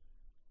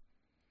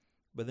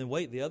 But then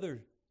wait, the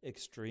other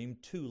extreme,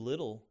 too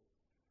little,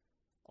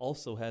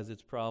 also has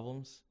its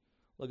problems.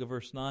 Look at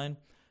verse 9.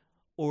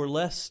 Or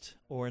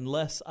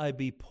unless I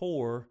be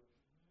poor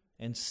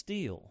and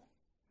steal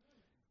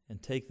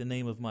and take the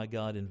name of my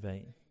God in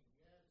vain.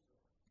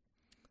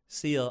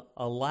 See, a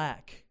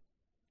lack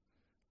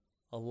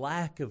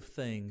of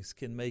things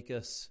can make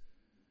us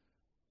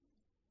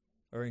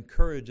or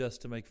encourage us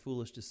to make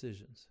foolish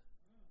decisions.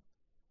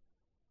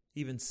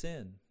 Even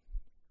sin.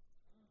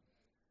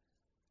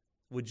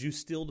 Would you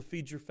steal to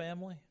feed your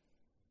family?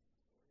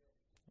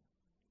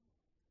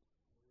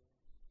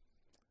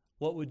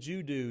 What would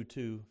you do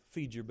to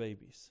feed your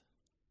babies?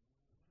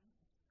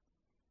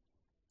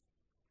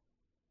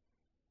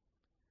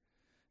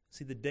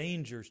 See, the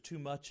danger's too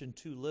much and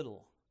too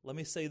little. Let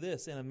me say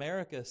this. In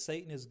America,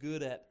 Satan is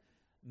good at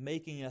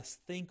making us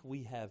think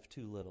we have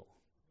too little,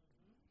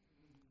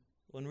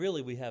 when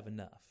really we have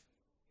enough.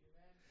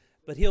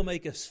 But he'll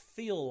make us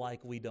feel like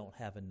we don't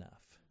have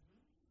enough.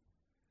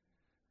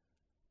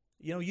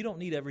 You know, you don't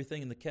need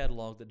everything in the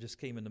catalog that just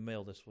came in the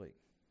mail this week.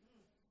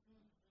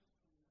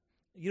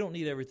 You don't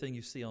need everything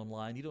you see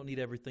online. You don't need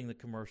everything the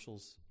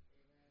commercials.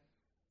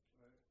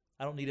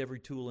 I don't need every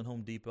tool in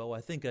Home Depot.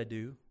 I think I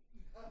do.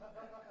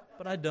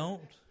 But I don't.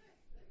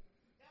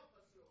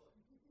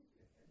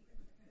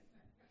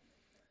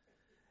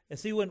 And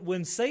see,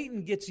 when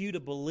Satan gets you to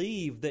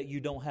believe that you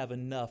don't have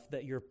enough,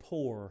 that you're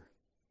poor,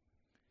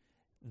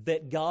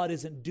 that God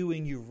isn't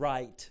doing you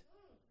right,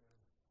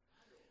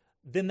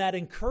 then that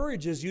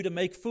encourages you to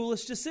make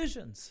foolish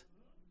decisions,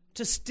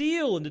 to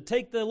steal and to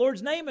take the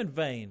Lord's name in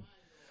vain.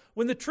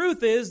 When the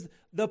truth is,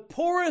 the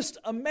poorest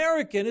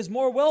American is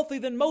more wealthy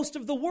than most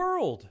of the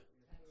world.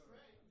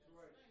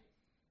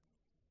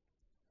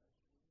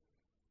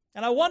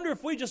 And I wonder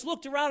if we just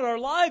looked around at our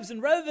lives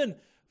and rather than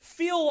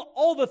feel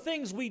all the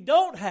things we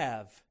don't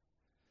have.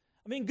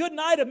 I mean, good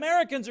night,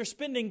 Americans are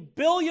spending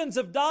billions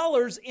of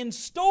dollars in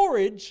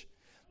storage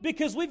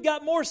because we've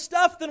got more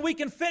stuff than we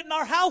can fit in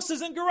our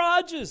houses and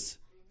garages.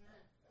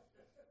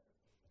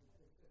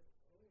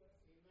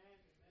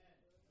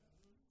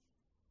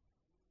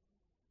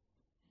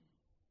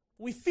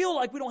 We feel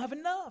like we don't have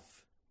enough.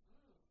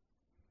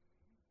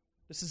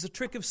 This is a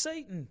trick of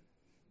Satan.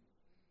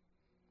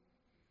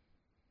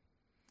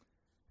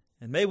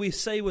 And may we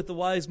say with the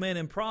wise man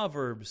in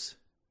Proverbs,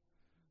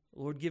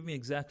 Lord, give me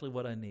exactly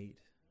what I need.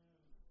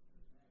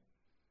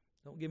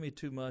 Don't give me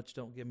too much,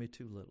 don't give me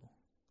too little.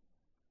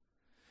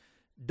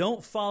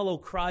 Don't follow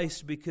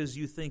Christ because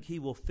you think He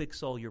will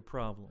fix all your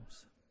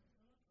problems.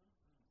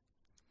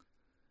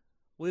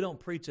 We don't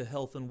preach a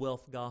health and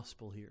wealth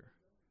gospel here.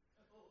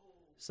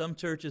 Some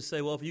churches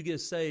say, well, if you get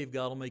saved,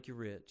 God will make you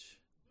rich.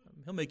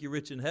 He'll make you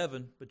rich in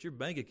heaven, but your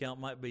bank account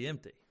might be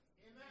empty.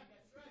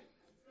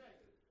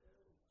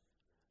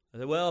 I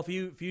said, well, if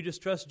you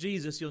just trust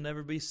Jesus, you'll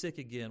never be sick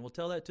again. Well,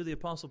 tell that to the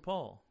Apostle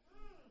Paul.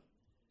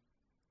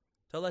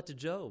 Tell that to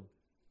Job.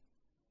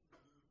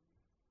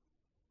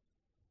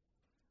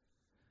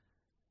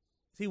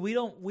 See, we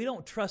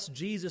don't trust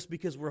Jesus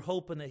because we're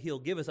hoping that He'll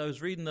give us. I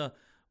was reading the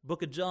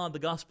book of John, the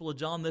Gospel of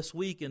John this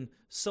week, and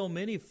so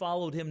many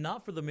followed Him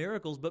not for the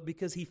miracles, but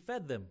because He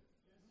fed them.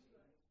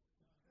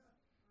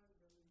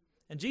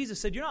 And Jesus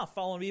said, you're not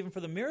following me even for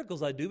the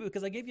miracles I do, but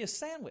because I gave you a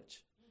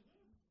sandwich.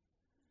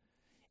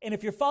 And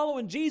if you're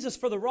following Jesus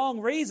for the wrong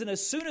reason,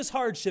 as soon as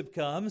hardship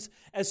comes,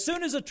 as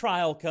soon as a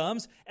trial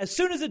comes, as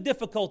soon as a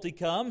difficulty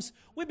comes,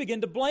 we begin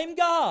to blame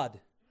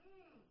God.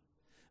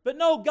 But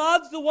no,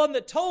 God's the one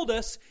that told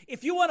us,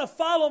 if you want to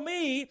follow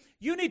me,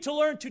 you need to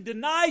learn to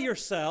deny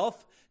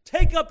yourself,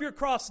 take up your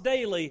cross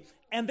daily,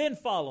 and then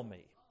follow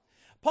me.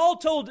 Paul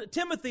told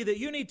Timothy that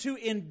you need to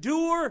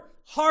endure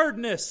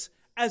hardness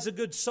as a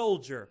good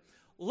soldier.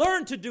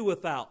 Learn to do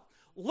without.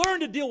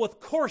 Learn to deal with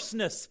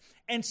coarseness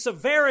and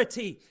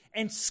severity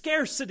and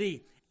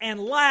scarcity and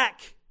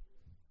lack.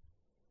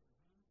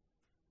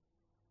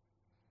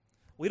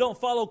 We don't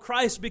follow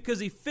Christ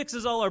because He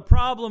fixes all our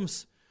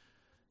problems.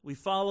 We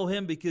follow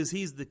Him because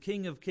He's the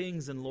King of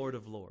Kings and Lord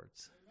of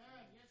Lords.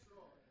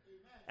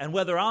 And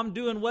whether I'm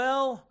doing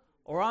well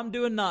or I'm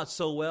doing not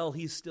so well,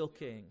 He's still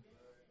King.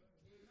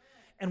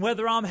 And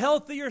whether I'm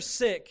healthy or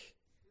sick,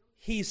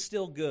 He's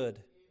still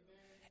good.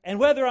 And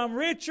whether I'm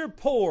rich or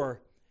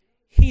poor,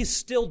 He's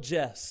still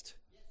just.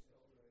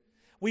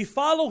 We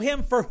follow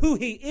Him for who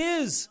He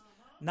is,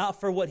 not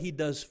for what He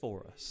does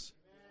for us.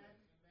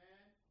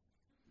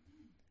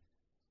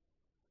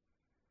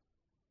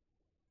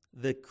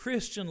 The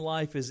Christian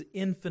life is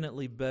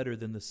infinitely better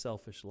than the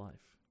selfish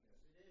life.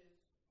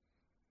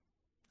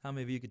 How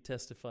many of you could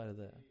testify to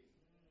that?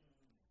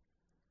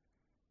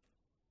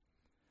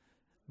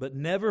 But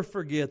never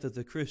forget that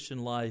the Christian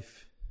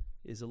life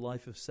is a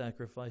life of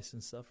sacrifice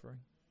and suffering.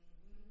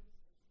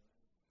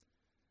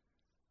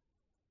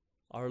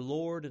 Our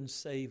Lord and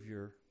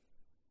Savior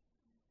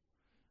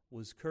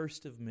was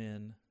cursed of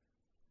men,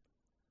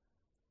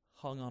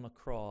 hung on a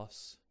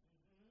cross,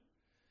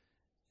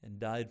 and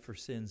died for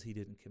sins He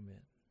didn't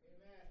commit.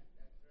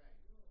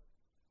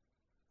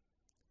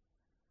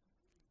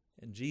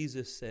 And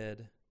Jesus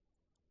said,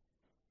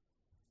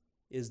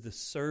 is the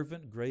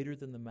servant greater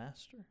than the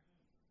master?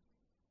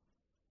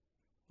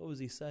 What was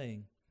He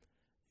saying?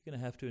 You're going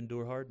to have to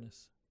endure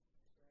hardness.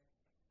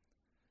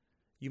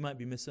 You might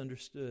be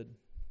misunderstood.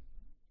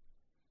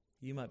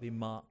 You might be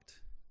mocked.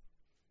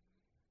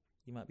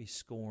 You might be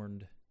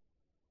scorned,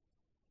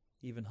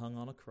 even hung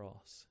on a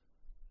cross.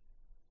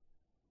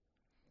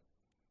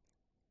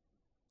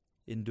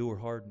 Endure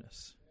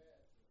hardness.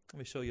 Let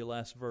me show you the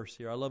last verse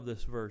here. I love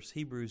this verse.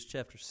 Hebrews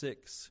chapter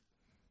 6.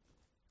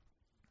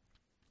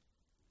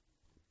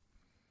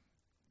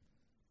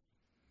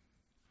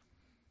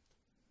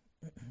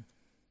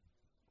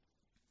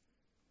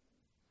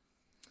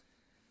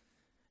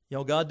 You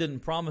know, God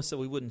didn't promise that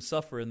we wouldn't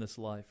suffer in this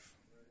life.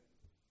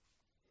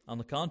 On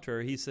the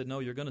contrary, He said, no,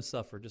 you're going to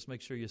suffer. Just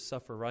make sure you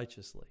suffer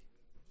righteously.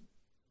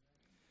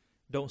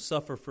 Don't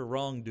suffer for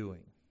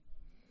wrongdoing.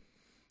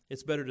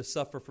 It's better to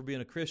suffer for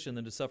being a Christian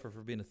than to suffer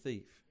for being a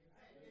thief.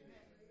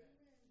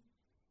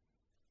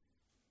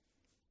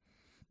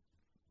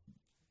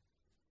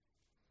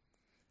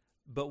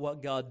 But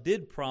what God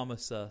did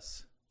promise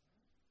us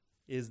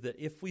is that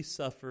if we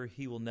suffer,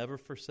 He will never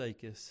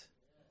forsake us,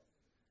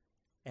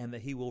 and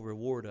that He will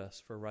reward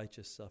us for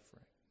righteous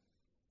suffering.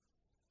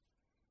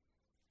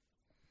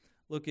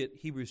 Look at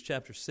Hebrews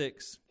chapter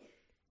 6,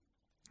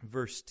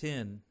 verse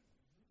 10.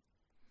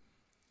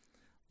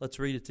 Let's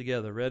read it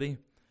together. Ready?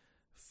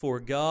 For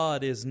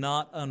God is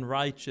not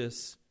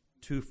unrighteous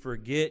to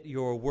forget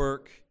your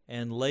work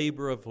and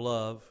labor of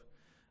love,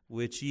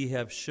 which ye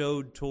have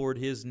showed toward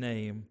His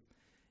name,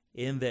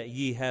 in that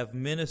ye have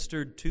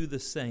ministered to the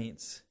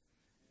saints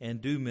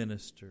and do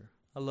minister.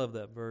 I love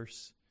that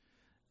verse.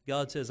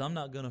 God says, I'm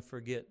not going to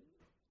forget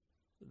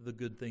the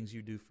good things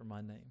you do for my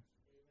name.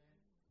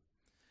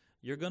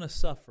 You're going to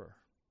suffer,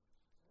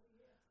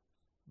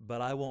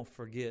 but I won't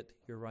forget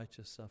your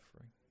righteous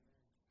suffering.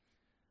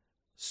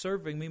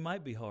 Serving me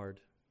might be hard,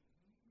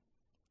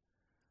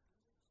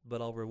 but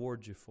I'll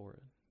reward you for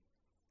it.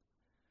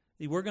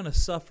 See, we're going to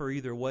suffer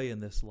either way in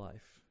this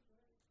life,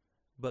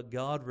 but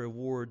God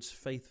rewards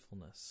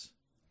faithfulness.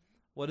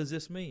 What does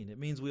this mean? It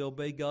means we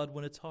obey God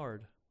when it's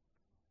hard.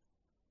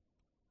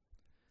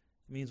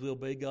 It means we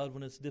obey God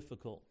when it's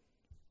difficult.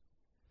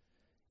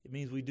 It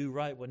means we do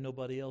right when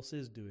nobody else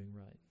is doing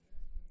right.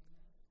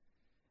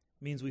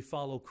 It means we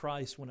follow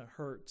Christ when it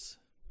hurts.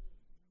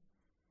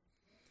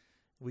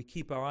 We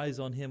keep our eyes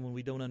on Him when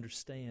we don't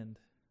understand.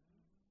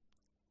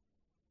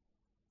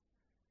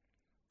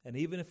 And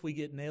even if we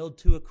get nailed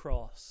to a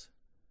cross,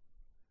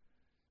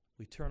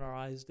 we turn our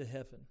eyes to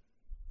heaven.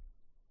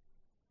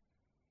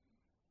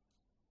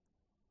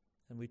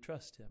 And we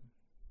trust Him.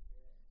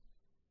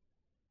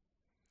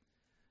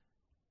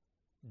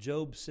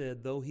 Job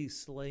said, though He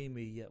slay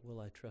me, yet will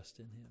I trust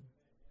in Him.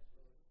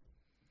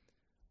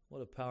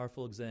 What a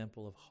powerful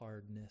example of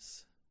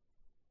hardness.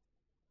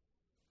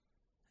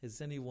 Has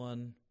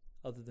anyone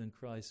other than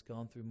Christ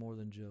gone through more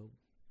than Job?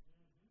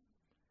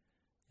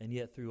 And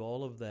yet through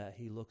all of that,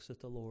 he looks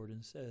at the Lord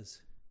and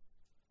says,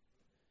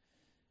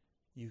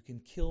 you can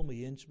kill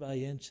me inch by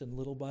inch and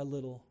little by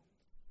little,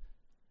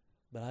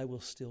 but I will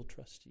still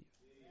trust you.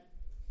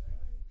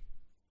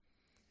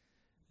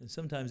 And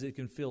sometimes it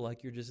can feel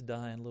like you're just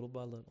dying little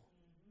by little.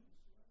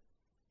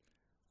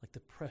 Like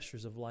the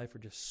pressures of life are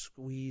just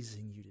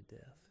squeezing you to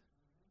death.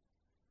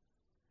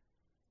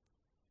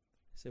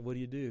 He said, what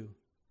do?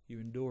 You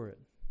endure it.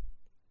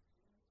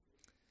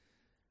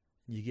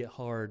 You get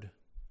hard.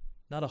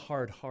 Not a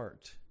hard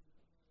heart.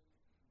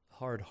 A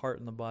hard heart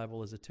in the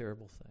Bible is a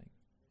terrible thing.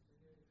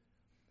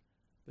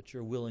 But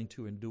you're willing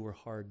to endure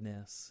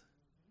hardness.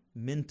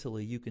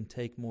 Mentally, you can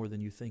take more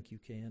than you think you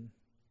can.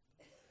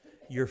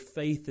 Your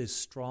faith is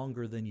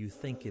stronger than you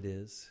think it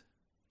is.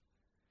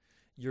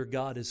 Your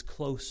God is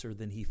closer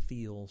than He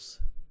feels.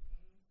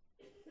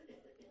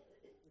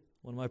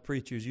 One of my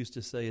preachers used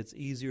to say, it's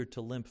easier to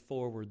limp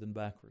forward than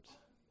backwards.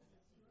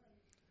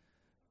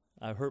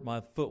 I hurt my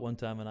foot one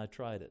time and I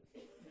tried it.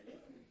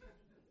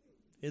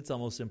 It's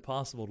almost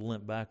impossible to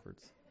limp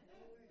backwards.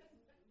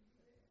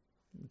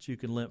 But you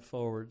can limp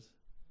forwards.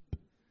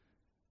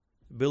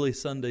 Billy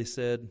Sunday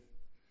said,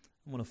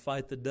 I'm going to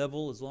fight the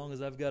devil as long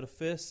as I've got a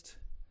fist.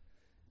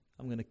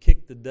 I'm going to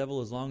kick the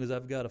devil as long as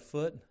I've got a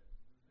foot.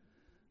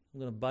 I'm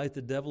going to bite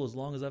the devil as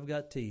long as I've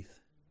got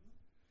teeth.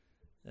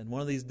 And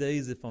one of these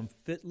days, if I'm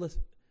fistless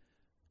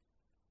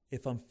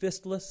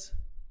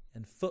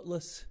and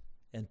footless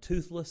and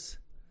toothless,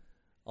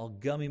 I'll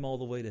gum him all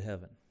the way to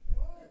heaven.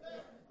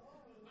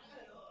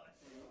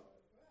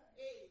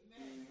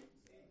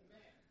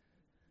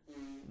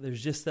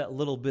 There's just that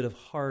little bit of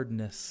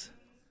hardness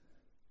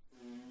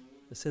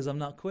that says, I'm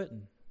not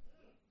quitting.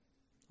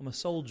 I'm a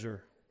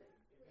soldier.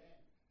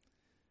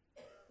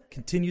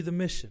 Continue the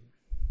mission.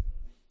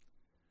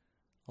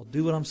 I'll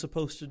do what I'm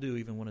supposed to do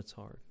even when it's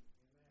hard.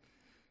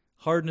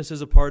 Hardness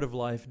is a part of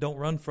life. Don't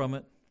run from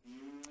it.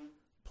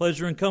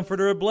 Pleasure and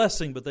comfort are a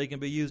blessing, but they can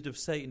be used of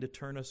Satan to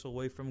turn us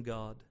away from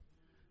God.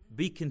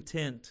 Be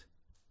content.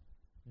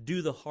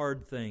 Do the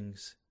hard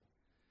things.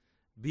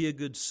 Be a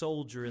good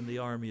soldier in the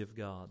army of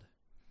God.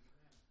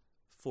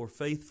 For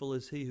faithful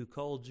is He who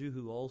called you,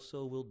 who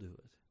also will do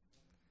it.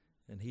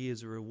 And He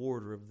is a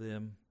rewarder of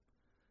them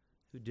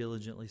who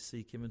diligently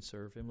seek Him and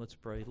serve Him. Let's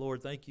pray.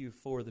 Lord, thank You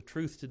for the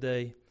truth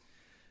today.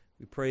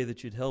 We pray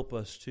that You'd help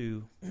us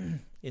to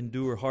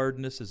endure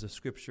hardness as the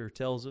Scripture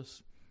tells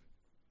us.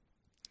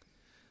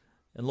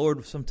 And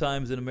Lord,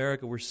 sometimes in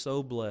America we're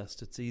so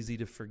blessed, it's easy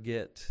to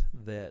forget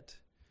that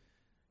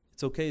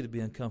it's okay to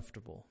be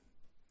uncomfortable.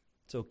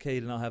 It's okay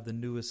to not have the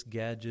newest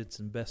gadgets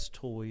and best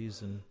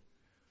toys and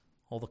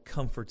all the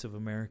comforts of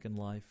American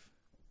life.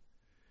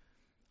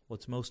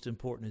 What's most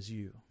important is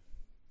You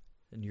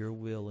and Your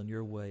will and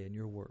Your way and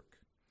Your work.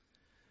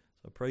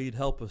 So I pray You'd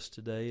help us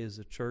today as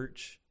a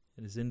church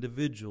and as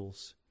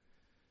individuals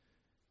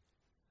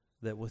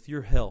that with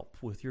your help,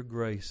 with your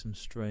grace and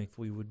strength,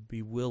 we would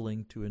be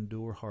willing to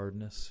endure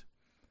hardness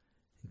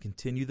and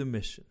continue the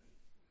mission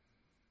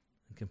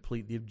and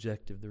complete the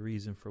objective, the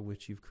reason for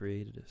which you've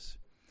created us.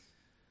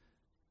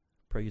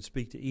 Pray you'd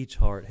speak to each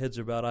heart. Heads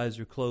are bowed, eyes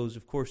are closed.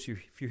 Of course,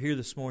 if you're here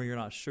this morning, you're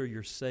not sure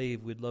you're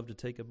saved, we'd love to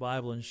take a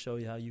Bible and show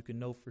you how you can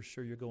know for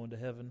sure you're going to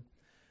heaven.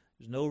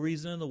 There's no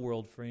reason in the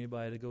world for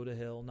anybody to go to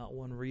hell, not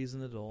one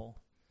reason at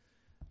all.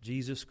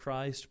 Jesus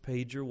Christ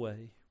paid your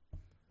way.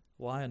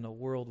 Why in the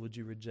world would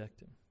you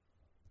reject Him?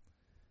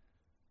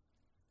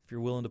 If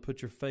you're willing to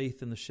put your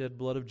faith in the shed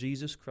blood of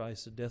Jesus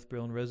Christ, the death,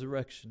 burial, and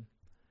resurrection,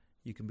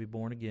 you can be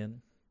born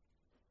again.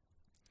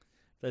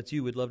 If that's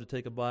you, we'd love to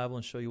take a Bible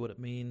and show you what it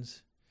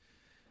means.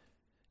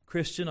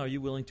 Christian, are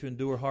you willing to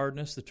endure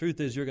hardness? The truth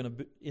is you're going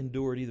to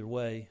endure it either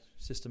way.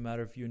 It's just a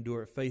matter if you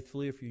endure it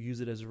faithfully, or if you use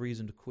it as a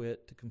reason to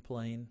quit, to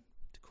complain,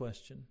 to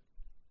question.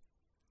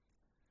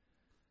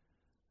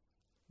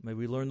 May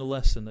we learn the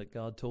lesson that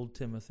God told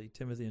Timothy.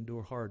 Timothy,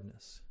 endure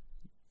hardness.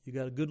 You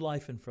got a good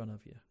life in front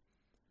of you.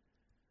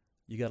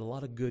 You got a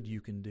lot of good you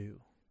can do.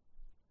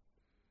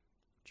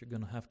 But you're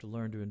going to have to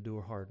learn to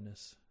endure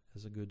hardness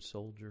as a good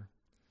soldier.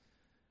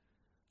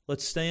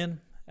 Let's stand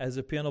as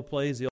the piano plays.